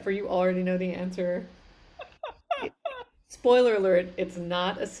 Except for you already know the answer. Spoiler alert, it's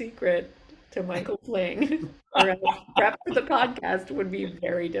not a secret to Michael Fling. Or else prep for the podcast would be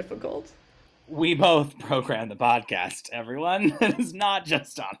very difficult. We both program the podcast, everyone. It is not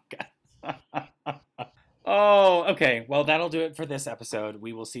just Annika. Oh, okay. Well, that'll do it for this episode.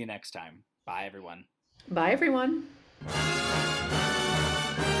 We will see you next time. Bye, everyone. Bye, everyone.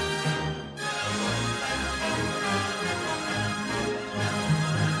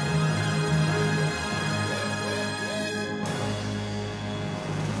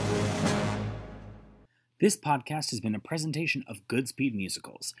 This podcast has been a presentation of Goodspeed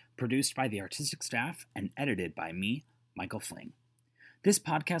Musicals, produced by the artistic staff and edited by me, Michael Fling. This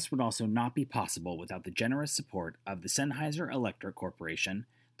podcast would also not be possible without the generous support of the Sennheiser Electric Corporation,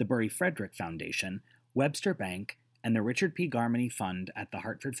 the Burry Frederick Foundation, Webster Bank, and the Richard P. Garmany Fund at the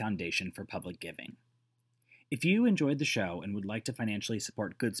Hartford Foundation for Public Giving. If you enjoyed the show and would like to financially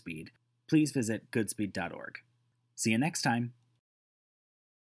support Goodspeed, please visit goodspeed.org. See you next time.